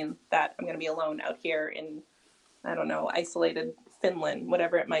accepting that I'm going to be alone out here in, I don't know, isolated Finland,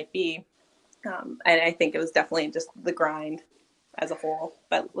 whatever it might be. And I think it was definitely just the grind as a whole.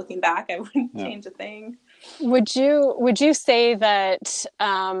 But looking back, I wouldn't change a thing. Would you say that,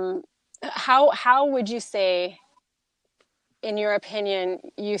 how would you say, in your opinion,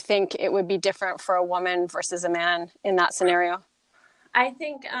 you think it would be different for a woman versus a man in that scenario? I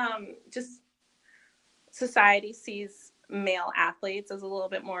think just society sees male athletes as a little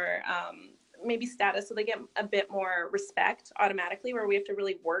bit more maybe status, so they get a bit more respect automatically, where we have to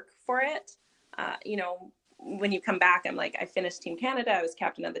really work for it. You know, when you come back, I'm like, I finished Team Canada, I was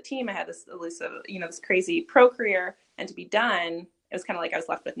captain of the team, I had this elusive, you know, this crazy pro career, and to be done, it was kind of like I was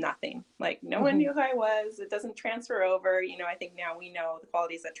left with nothing. Like, no one knew who I was. It doesn't transfer over. You know, I think now we know the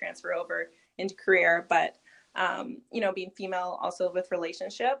qualities that transfer over into career, but you know, being female also with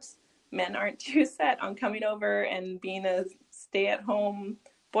relationships, men aren't too set on coming over and being a stay-at-home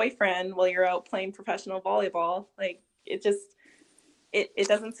boyfriend while you're out playing professional volleyball. Like, it just, it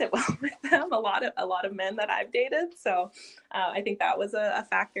doesn't sit well with them. A lot of men that I've dated. So I think that was a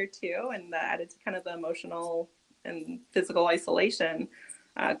factor too, and that added to kind of the emotional and physical isolation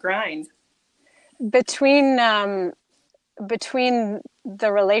grind. Between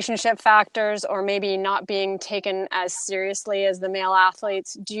the relationship factors, or maybe not being taken as seriously as the male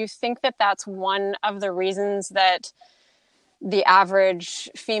athletes, do you think that that's one of the reasons that the average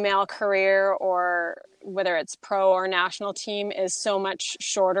female career, or whether it's pro or national team, is so much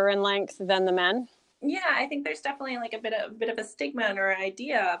shorter in length than the men? Yeah, I think there's definitely like a bit of a stigma or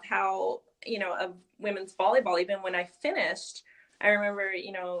idea of how, you know, of women's volleyball. Even when I finished, I remember,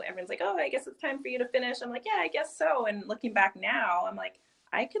 you know, everyone's like, oh, I guess it's time for you to finish. I'm like, yeah, I guess so. And looking back now, I'm like,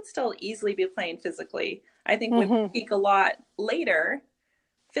 I could still easily be playing physically. I think women peak a lot later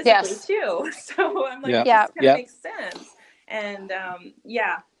physically too. So I'm like, this kind of makes sense. And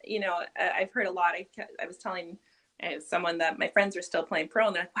yeah, I've heard a lot. I was telling someone that my friends are still playing pro,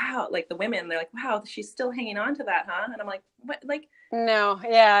 and they're like, wow, like the women, they're like, wow, she's still hanging on to that, huh? And I'm like, what? Like, no,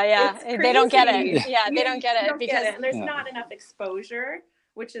 yeah, they don't get it. Yeah, they don't get it because and there's not enough exposure,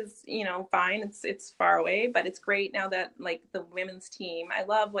 which is, fine. It's far away, but it's great now that like the women's team, I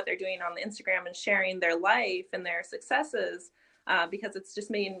love what they're doing on the Instagram and sharing their life and their successes, because it's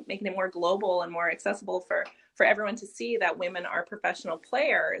just making it more global and more accessible for everyone to see that women are professional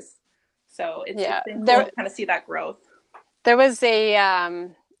players. So it's been cool to kind of see that growth. There was a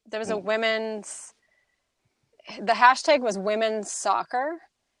women's, the hashtag was women's soccer.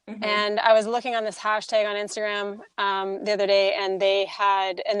 Mm-hmm. And I was looking on this hashtag on Instagram the other day, and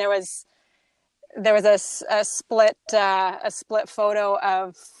there was a split photo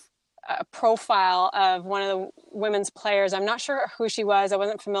of a profile of one of the women's players. I'm not sure who she was. I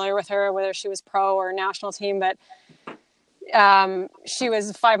wasn't familiar with her, whether she was pro or national team, but she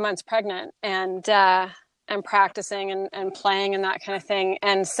was 5 months pregnant and practicing and playing and that kind of thing.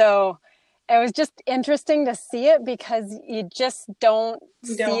 And so it was just interesting to see it because you just don't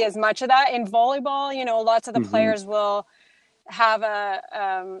see as much of that in volleyball. Lots of the players will have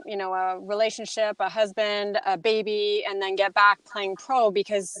a relationship, a husband, a baby, and then get back playing pro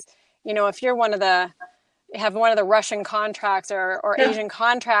because, if you're have one of the Russian contracts or Asian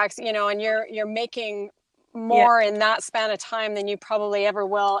contracts, and you're making more in that span of time than you probably ever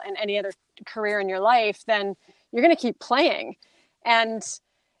will in any other career in your life, then you're going to keep playing. And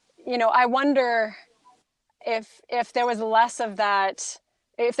I wonder if there was less of that,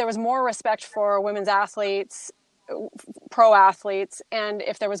 if there was more respect for women's athletes, pro athletes, and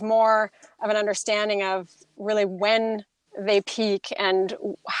if there was more of an understanding of really when they peak and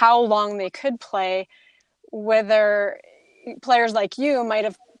how long they could play, whether players like you might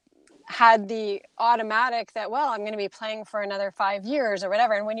have had the automatic that, well, I'm going to be playing for another 5 years or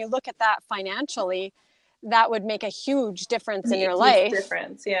whatever. And when you look at that financially, that would make a huge difference in your life.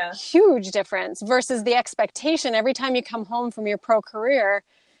 Huge difference versus the expectation every time you come home from your pro career,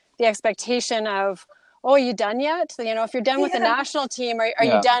 the expectation of, oh, are you done yet? If you're done with the national team, are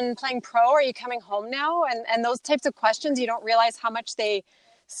you done playing pro? Are you coming home now? And those types of questions, you don't realize how much they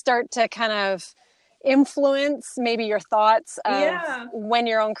start to kind of influence maybe your thoughts of when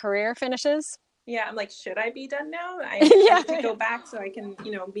your own career finishes. Yeah, I'm like, should I be done now? I need to go back so I can,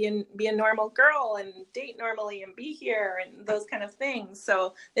 be a normal girl and date normally and be here and those kind of things.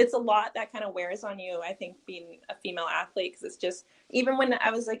 So it's a lot that kind of wears on you, I think, being a female athlete, because it's just, even when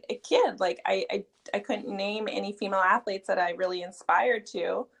I was like a kid, like I couldn't name any female athletes that I really inspired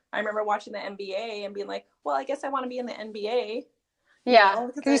to. I remember watching the NBA and being like, well, I guess I want to be in the NBA. Yeah,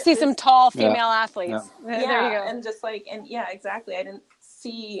 because you see some tall female athletes. Yeah. There you go. And just like, and exactly. I didn't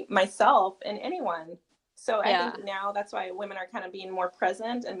see myself in anyone. So I think now that's why women are kind of being more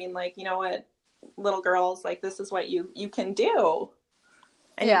present and being like, you know what, little girls, like, this is what you can do.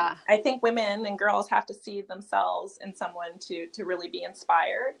 And I think women and girls have to see themselves in someone to really be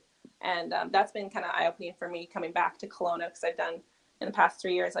inspired. And that's been kind of eye-opening for me coming back to Kelowna, because I've done, in the past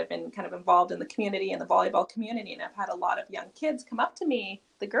 3 years, I've been kind of involved in the community and the volleyball community. And I've had a lot of young kids come up to me,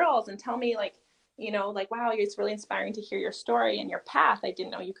 the girls, and tell me like, wow, it's really inspiring to hear your story and your path. I didn't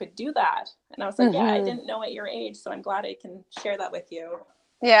know you could do that. And I was like, I didn't know at your age. So I'm glad I can share that with you.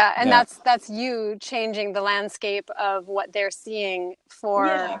 Yeah. And that's you changing the landscape of what they're seeing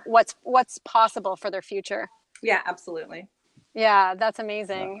for what's possible for their future. Yeah, absolutely. Yeah. That's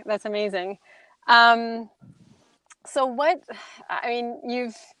amazing. Yeah. That's amazing. So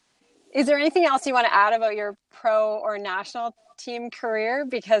is there anything else you want to add about your pro or national team career?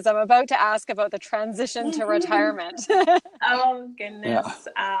 Because I'm about to ask about the transition to retirement. Oh goodness.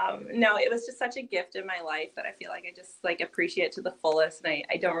 Yeah. No, it was just such a gift in my life that I feel like I just like appreciate it to the fullest. And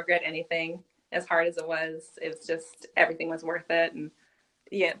I don't regret anything, as hard as it was. It was just, everything was worth it. And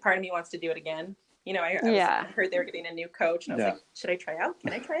part of me wants to do it again. I heard they were getting a new coach, and I was like, should I try out?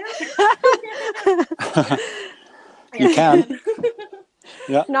 Can I try out? You can.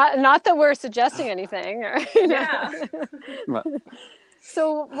 Yeah. Not that we're suggesting anything. Yeah.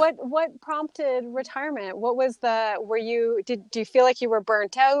 So what prompted retirement? What was do you feel like you were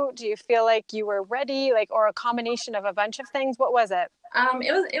burnt out? Do you feel like you were ready, or a combination of a bunch of things? What was it?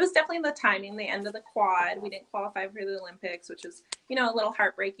 It was definitely the timing, the end of the quad. We didn't qualify for the Olympics, which was, a little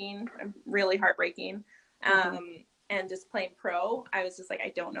heartbreaking, really heartbreaking. And just playing pro, I was just like,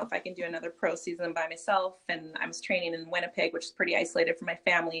 I don't know if I can do another pro season by myself. And I was training in Winnipeg, which is pretty isolated from my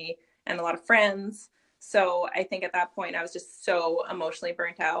family and a lot of friends. So I think at that point, I was just so emotionally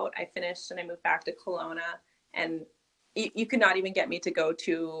burnt out. I finished and I moved back to Kelowna, and you could not even get me to go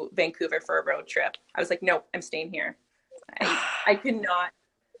to Vancouver for a road trip. I was like, nope, I'm staying here. I could not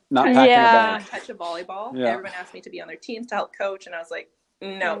packing Yeah. a bag. touch a volleyball. Yeah. Everyone asked me to be on their teams to help coach, and I was like,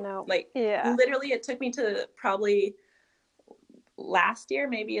 no. Like, Yeah. literally, it took me to probably last year,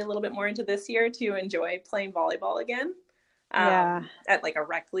 maybe a little bit more into this year, to enjoy playing volleyball again. Yeah. At like a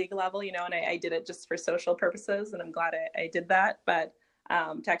rec league level, you know, and I did it just for social purposes, and I'm glad I did that. But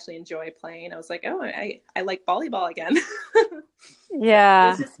to actually enjoy playing, I was like, oh, I like volleyball again.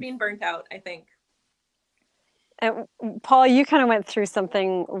 Yeah. It's just being burnt out, I think. And Paul, you kind of went through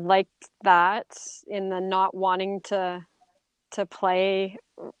something like that in the not wanting to play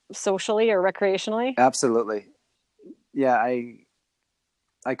socially or recreationally. Absolutely. Yeah,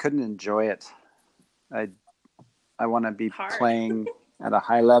 I couldn't enjoy it. I want to be Hard. playing at a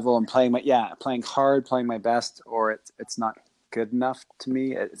high level and playing hard, playing my best, or it's not good enough to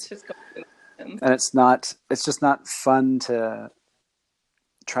me. It's just and it's just not fun to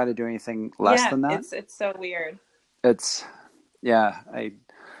try to do anything less than that. It's so weird.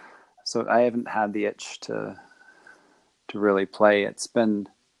 So I haven't had the itch to really play. It's been,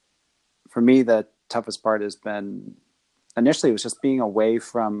 for me, the toughest part has been, initially it was just being away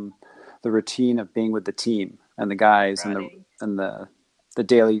from the routine of being with the team and the guys and the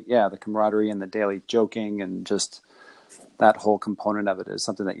daily, the camaraderie and the daily joking, and just that whole component of it is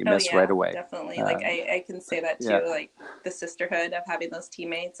something that you miss right away. Definitely. Like I can say that too. Yeah. Like the sisterhood of having those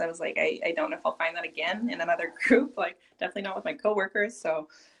teammates. I was like, I don't know if I'll find that again in another group. Like definitely not with my coworkers. So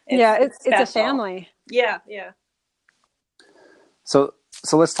it's a family. Yeah. So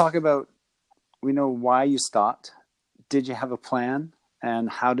let's talk about, we know why you stopped. Did you have a plan, and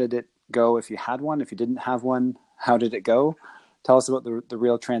how did it go? If you had one, if you didn't have one, how did it go? Tell us about the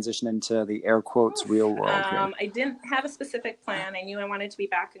real transition into the air quotes real world here. I didn't have a specific plan. I knew I wanted to be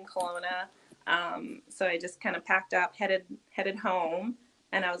back in Kelowna. So I just kind of packed up, headed home.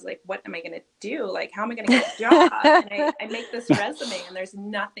 And I was like, what am I going to do? Like, how am I going to get a job? And I make this resume and there's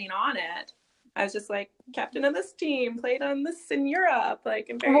nothing on it. I was just like, captain of this team, played on this in Europe. Like,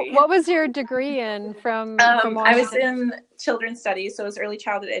 I'm very... What was your degree in from I was in children's studies, so it was early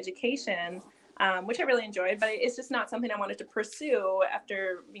childhood education. Which I really enjoyed, but it's just not something I wanted to pursue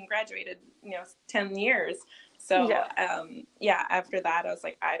after being graduated, 10 years. So, after that, I was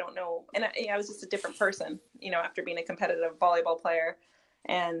like, I don't know. And I was just a different person, after being a competitive volleyball player.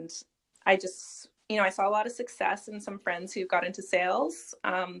 And I just, I saw a lot of success in some friends who got into sales,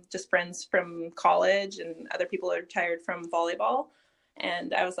 just friends from college and other people who retired from volleyball.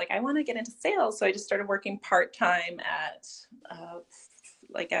 And I was like, I want to get into sales. So I just started working part-time at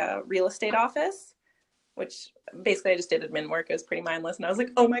like a real estate office, which basically I just did admin work. It was pretty mindless. And I was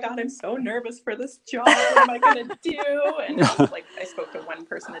like, oh my God, I'm so nervous for this job. What am I going to do? And it was like, I spoke to one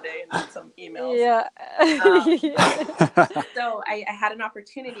person a day and did some emails. Yeah. So I had an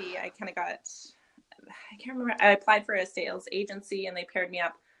opportunity. I can't remember. I applied for a sales agency and they paired me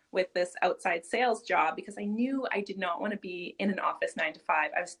up with this outside sales job because I knew I did not want to be in an office 9 to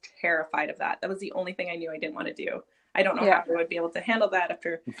 5. I was terrified of that. That was the only thing I knew I didn't want to do. I don't know how I would be able to handle that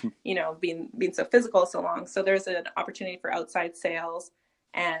after, being so physical so long. So there's an opportunity for outside sales.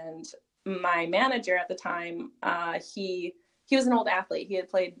 And my manager at the time, he was an old athlete. He had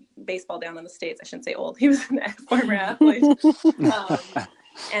played baseball down in the States. I shouldn't say old. He was a former athlete.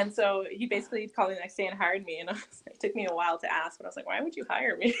 And so he basically called me the next day and hired me. And it took me a while to ask, but I was like, why would you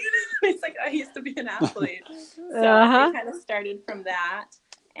hire me? He's like, I used to be an athlete. So I kind of started from that.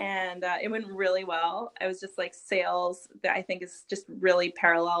 And it went really well. I was just like sales that I think is just really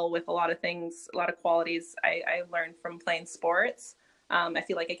parallel with a lot of things, a lot of qualities I learned from playing sports. I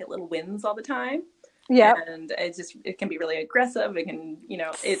feel like I get little wins all the time. Yeah. And it can be really aggressive. It can,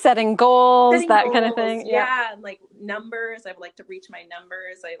 it's setting goals, kind of thing. Yeah. And like numbers. I would like to reach my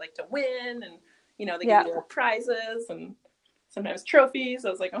numbers. I like to win. And, they give you prizes and sometimes trophies. I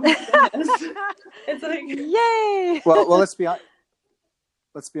was like, oh my goodness. It's like, yay. Well, let's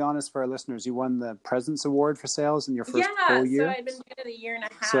be honest for our listeners. You won the President's Award for sales in your first full year. So I've been doing it a year and a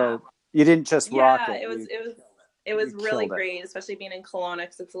half. So you didn't just rock it. It was really great, especially being in Kelowna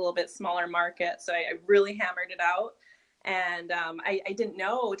because it's a little bit smaller market. So I really hammered it out. And I didn't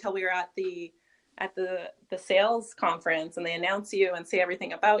know till we were at the sales conference and they announce you and say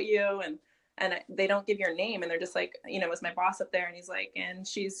everything about you and they don't give your name and they're just like, it was my boss up there and he's like, and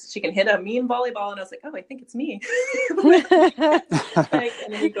she can hit a mean volleyball. And I was like, oh, I think it's me. And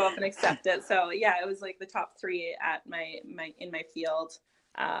then you go up and accept it. So yeah, it was like the top 3 at in my field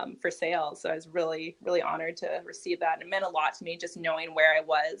for sales. So I was really, really honored to receive that. And it meant a lot to me just knowing where I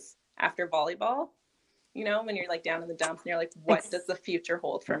was after volleyball, when you're like down in the dumps and you're like, what does the future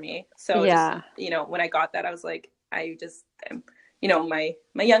hold for me? So just, when I got that, I was like, my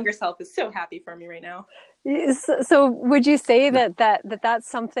younger self is so happy for me right now. So would you say that's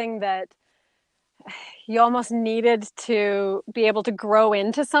something that you almost needed to be able to grow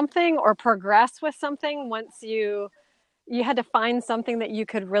into something or progress with something once you had to find something that you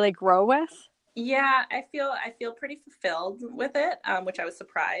could really grow with? Yeah, I feel pretty fulfilled with it, which I was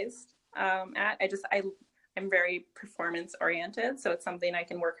surprised at. I'm very performance oriented, so it's something I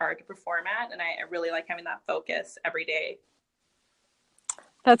can work hard to perform at, and I really like having that focus every day.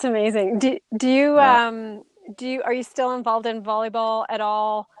 That's amazing. Do you Yeah. are you still involved in volleyball at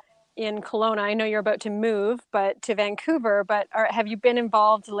all in Kelowna? I know you're about to move, but to Vancouver, but have you been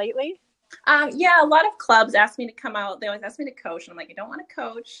involved lately? Yeah, a lot of clubs ask me to come out. They always ask me to coach, and I'm like, I don't want to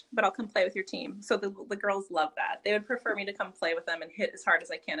coach, but I'll come play with your team. So the girls love that. They would prefer me to come play with them and hit as hard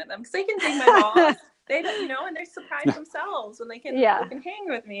as I can at them because they can dig my balls. They don't, and they're surprised themselves when they can hang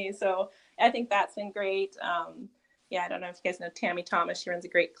with me. So I think that's been great. Yeah, I don't know if you guys know Tammy Thomas. She runs a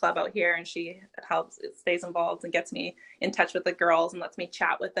great club out here, and she stays involved and gets me in touch with the girls and lets me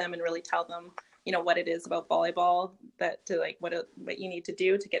chat with them and really tell them what it is about volleyball, that to like what you need to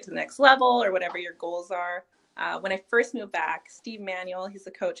do to get to the next level or whatever your goals are. When I first moved back, Steve Manuel, he's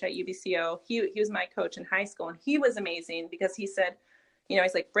the coach at UBCO. He was my coach in high school, and he was amazing because he said,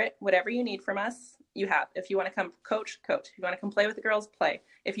 he's like, Britt, whatever you need from us, you have. If you want to come coach. If you want to come play with the girls, play.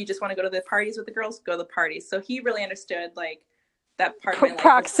 If you just want to go to the parties with the girls, go to the parties. So he really understood like that part of my life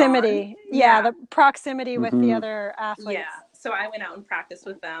proximity. Yeah, the proximity with the other athletes. Yeah. So I went out and practiced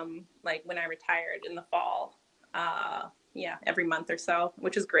with them like when I retired in the fall. Every month or so,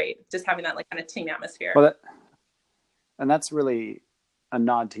 which is great. Just having that like kind of team atmosphere. Well, and that's really a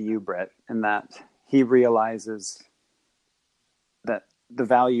nod to you, Britt, in that he realizes that the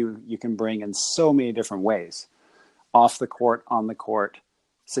value you can bring in so many different ways, off the court, on the court,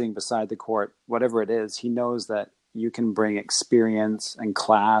 sitting beside the court, whatever it is. He knows that you can bring experience and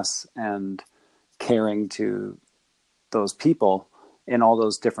class and caring to those people in all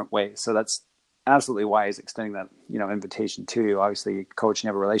those different ways. So that's absolutely why he's extending that, invitation to you. Obviously, coaching,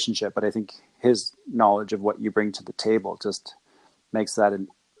 have a relationship, but I think his knowledge of what you bring to the table just makes that an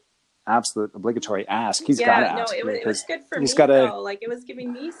absolute obligatory ask. He's got to ask. No, it was good for me though. Like it was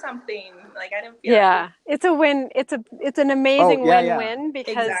giving me something. Like I didn't feel it's a win. It's an amazing win-win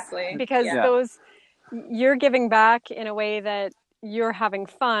because those you're giving back in a way that you're having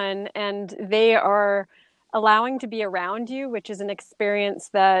fun and they are allowing to be around you, which is an experience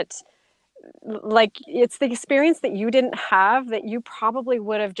that like it's the experience that you didn't have that you probably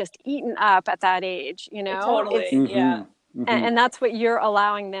would have just eaten up at that age, Totally. And that's what you're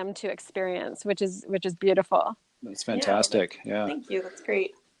allowing them to experience, which is beautiful. That's fantastic. Yeah. Thank you. That's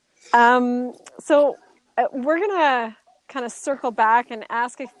great. So we're gonna kind of circle back and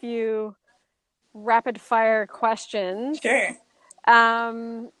ask a few rapid fire questions. Sure.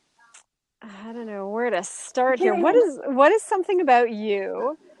 I don't know where to start here. What is something about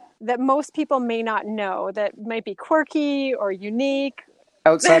you that most people may not know that might be quirky or unique?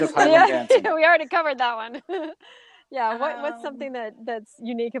 Outside of Highland dancing. We already covered that one. Yeah, what's something that's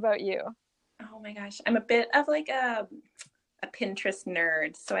unique about you? Oh my gosh, I'm a bit of like a Pinterest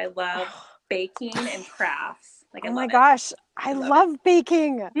nerd, so I love baking and crafts. Like, oh my gosh, I love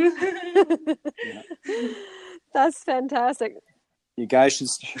baking. That's fantastic. You guys should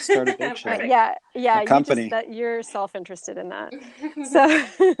start a bake shop. Yeah, a company. You're self-interested in that. So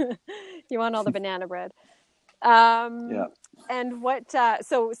you want all the banana bread. And what?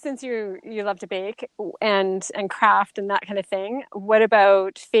 So since you love to bake and craft and that kind of thing, what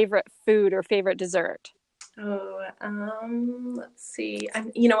about favorite food or favorite dessert? Oh, let's see.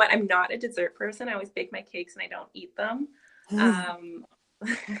 You know what? I'm not a dessert person. I always bake my cakes and I don't eat them. You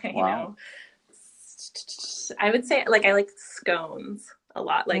know, I would say like I like scones a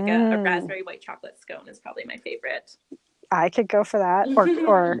lot. Like a raspberry white chocolate scone is probably my favorite. I could go for that,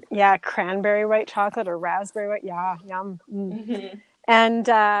 or cranberry white chocolate or raspberry white. Yeah, yum. Mm-hmm. And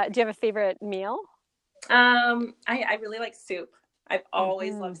do you have a favorite meal? I really like soup. I've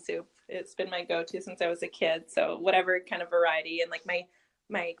always loved soup. It's been my go-to since I was a kid. So whatever kind of variety, and like my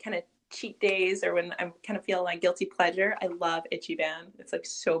kind of cheat days or when I'm kind of feeling like guilty pleasure, I love Ichiban. It's like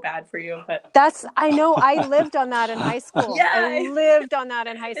so bad for you, but I know I lived on that in high school. I lived on that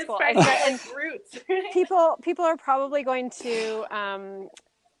in high school. It's roots. People are probably going to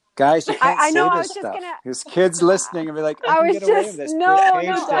guys, you can't say this stuff. There's kids listening and be like, I can get away with this.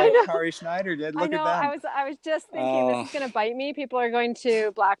 Kari Schneider did. Look at them. I was just thinking this is going to bite me. People are going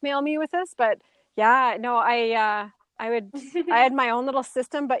to blackmail me with this, but I had my own little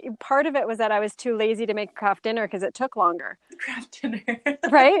system, but part of it was that I was too lazy to make Kraft dinner because it took longer. Kraft dinner.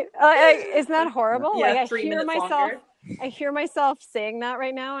 Right? Isn't that horrible? Yeah, like 3 minutes longer. I hear myself saying that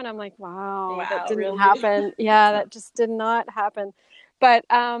right now, and I'm like, wow, that Wow, didn't really? happen. Yeah, that just did not happen. But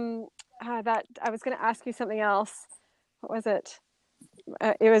that I was going to ask you something else. What was it?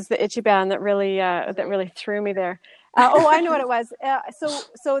 It was the Ichiban that really threw me there. I know what it was.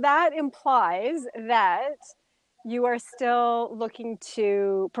 So that implies that you are still looking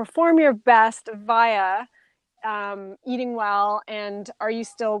to perform your best via eating well, and are you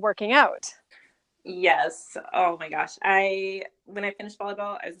still working out? Yes. Oh my gosh. When I finished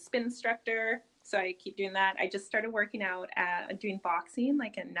volleyball, I was a spin instructor. So I keep doing that. I just started working out doing boxing,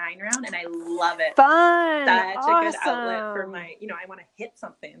 like a 9 round, and I love it. Fun. Such awesome. a good outlet for my, I want to hit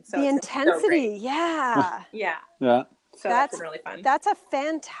something. So the it's intensity. So yeah. Yeah. Yeah. So that's been really fun. That's a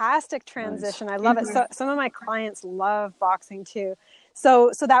fantastic transition. Nice. I love it. So some of my clients love boxing too.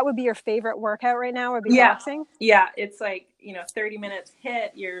 So that would be your favorite workout right now, would be boxing? Yeah, it's like, 30 minutes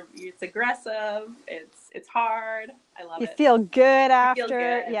hit, it's aggressive, it's hard. I love it. You feel good after. You feel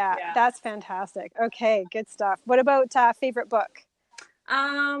good. Yeah, that's fantastic. Okay, good stuff. What about favorite book?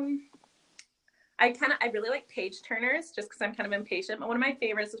 I really like page turners just because I'm kind of impatient. But one of my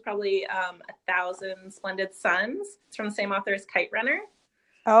favorites is probably 1,000 Splendid Suns. It's from the same author as Kite Runner.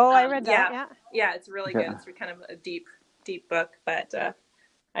 Oh, I read that. Yeah. Yeah, it's really good. It's kind of a deep book, but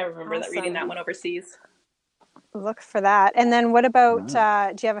I remember reading that one overseas. Look for that. And then what about,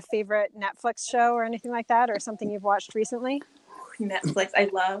 do you have a favorite Netflix show or anything like that, or something you've watched recently? Netflix. I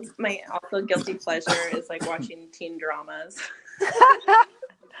love also guilty pleasure is like watching teen dramas.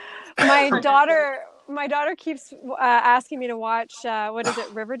 My daughter keeps asking me to watch, what is it,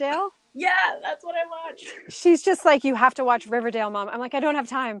 Riverdale? Yeah, that's what I watch. She's just like, you have to watch Riverdale, Mom. I'm like, I don't have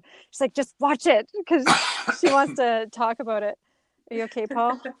time. She's like, just watch it, because she wants to talk about it. Are you okay,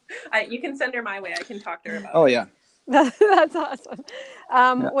 Paul? You can send her my way. I can talk to her about it. Oh, yeah. That's awesome.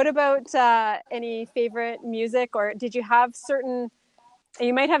 What about any favorite music, or did you have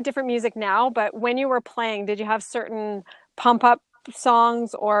you might have different music now, but when you were playing, did you have certain pump up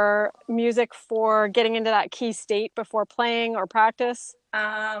songs or music for getting into that key state before playing or practice?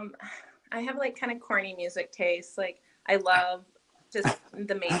 I have like kind of corny music taste. Like I love just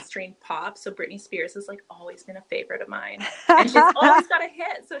the mainstream pop. So Britney Spears has like always been a favorite of mine. And she's always got a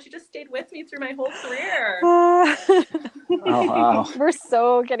hit. So she just stayed with me through my whole career. Oh, wow.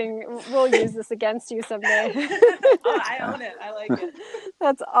 We'll use this against you someday. I own it. I like it.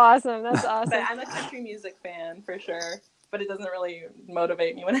 That's awesome. But I'm a country music fan for sure. But it doesn't really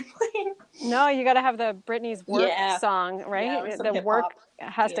motivate me when I'm playing. No, you got to have the Britney's Work song, right? Yeah, the Work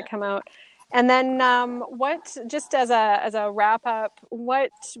has to come out. And then, what? Just as a wrap up, what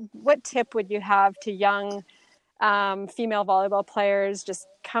tip would you have to young female volleyball players just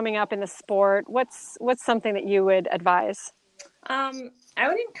coming up in the sport? What's something that you would advise? I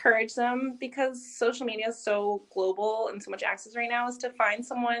would encourage them, because social media is so global and so much access right now, is to find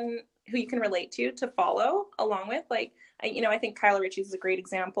someone who you can relate to follow along with. Like, I think Kyla Ritchie is a great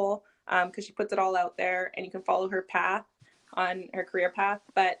example, because she puts it all out there and you can follow her path on her career path.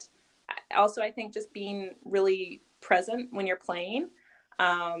 But also, I think just being really present when you're playing,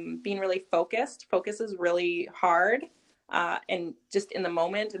 being really focused. Focus is really hard, and just in the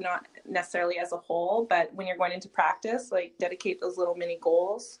moment, and not necessarily as a whole, but when you're going into practice, like dedicate those little mini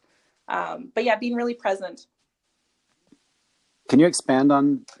goals. But yeah, being really present. Can you expand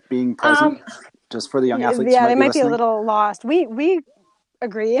on being present, just for the young athletes? Yeah, they might be a little lost. We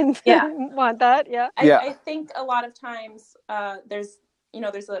agree and want that. Yeah. I think a lot of times there's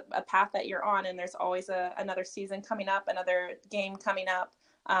a path that you're on, and there's always another season coming up, another game coming up.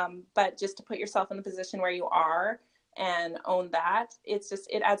 But just to put yourself in the position where you are and own that, it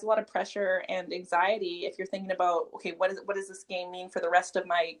adds a lot of pressure and anxiety if you're thinking about, okay, what does this game mean for the rest of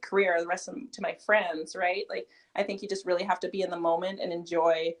my career, to my friends, right? Like, I think you just really have to be in the moment and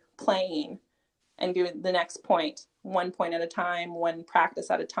enjoy playing and do the next point, 1 point at a time, one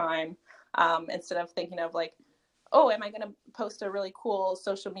practice at a time, instead of thinking of like, oh, am I going to post a really cool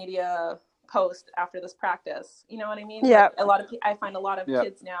social media post after this practice? You know what I mean? Yeah. Like I find a lot of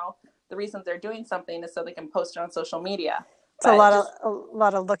kids now, the reasons they're doing something is so they can post it on social media. It's a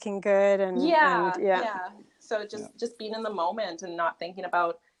lot of looking good and So just being in the moment and not thinking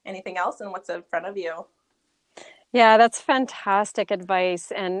about anything else and what's in front of you. Yeah, that's fantastic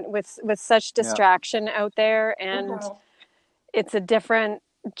advice. And with such distraction out there, and it's a different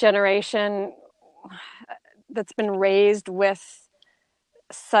generation that's been raised with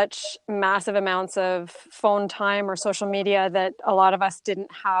such massive amounts of phone time or social media that a lot of us didn't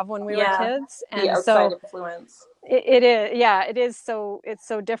have when we were kids. And the outside influence. It's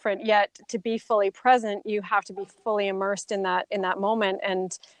so different. Yet to be fully present, you have to be fully immersed in that moment.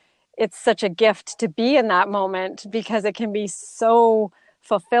 And it's such a gift to be in that moment, because it can be so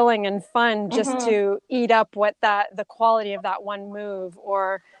fulfilling and fun just to eat up what the quality of that one move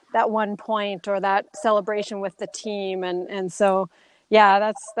or that one point or that celebration with the team. And so,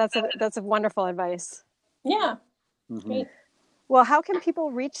 yeah, that's a wonderful advice. Yeah. Great. Well, how can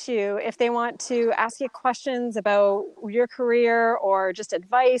people reach you if they want to ask you questions about your career or just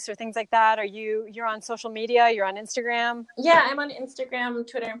advice or things like that? You're on social media? You're on Instagram? Yeah, I'm on Instagram,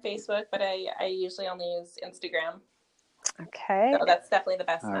 Twitter, and Facebook, but I usually only use Instagram. Okay. So that's definitely the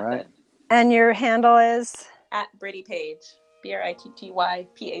best method. Right. And your handle is? At Britty Page,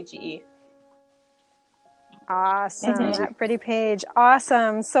 BrittyPage. Awesome. At Britty Page.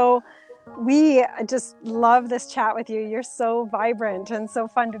 Awesome. So we just love this chat with you. You're so vibrant and so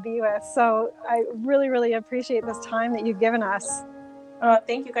fun to be with. So I really, really appreciate this time that you've given us.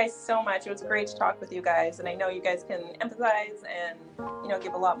 Thank you guys so much. It was great to talk with you guys. And I know you guys can empathize and,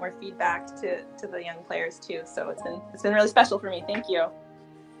 give a lot more feedback to the young players too. So it's been really special for me. Thank you.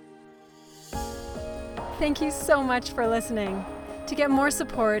 Thank you so much for listening. To get more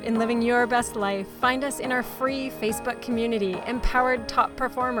support in living your best life, find us in our free Facebook community, Empowered Top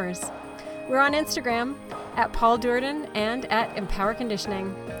Performers. We're on Instagram at Paul Durden and at Empower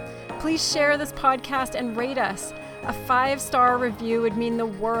Conditioning. Please share this podcast and rate us. A 5-star review would mean the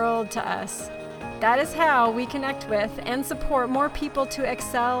world to us. That is how we connect with and support more people to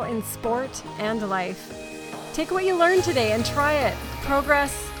excel in sport and life. Take what you learned today and try it.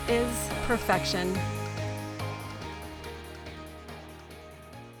 Progress is perfection.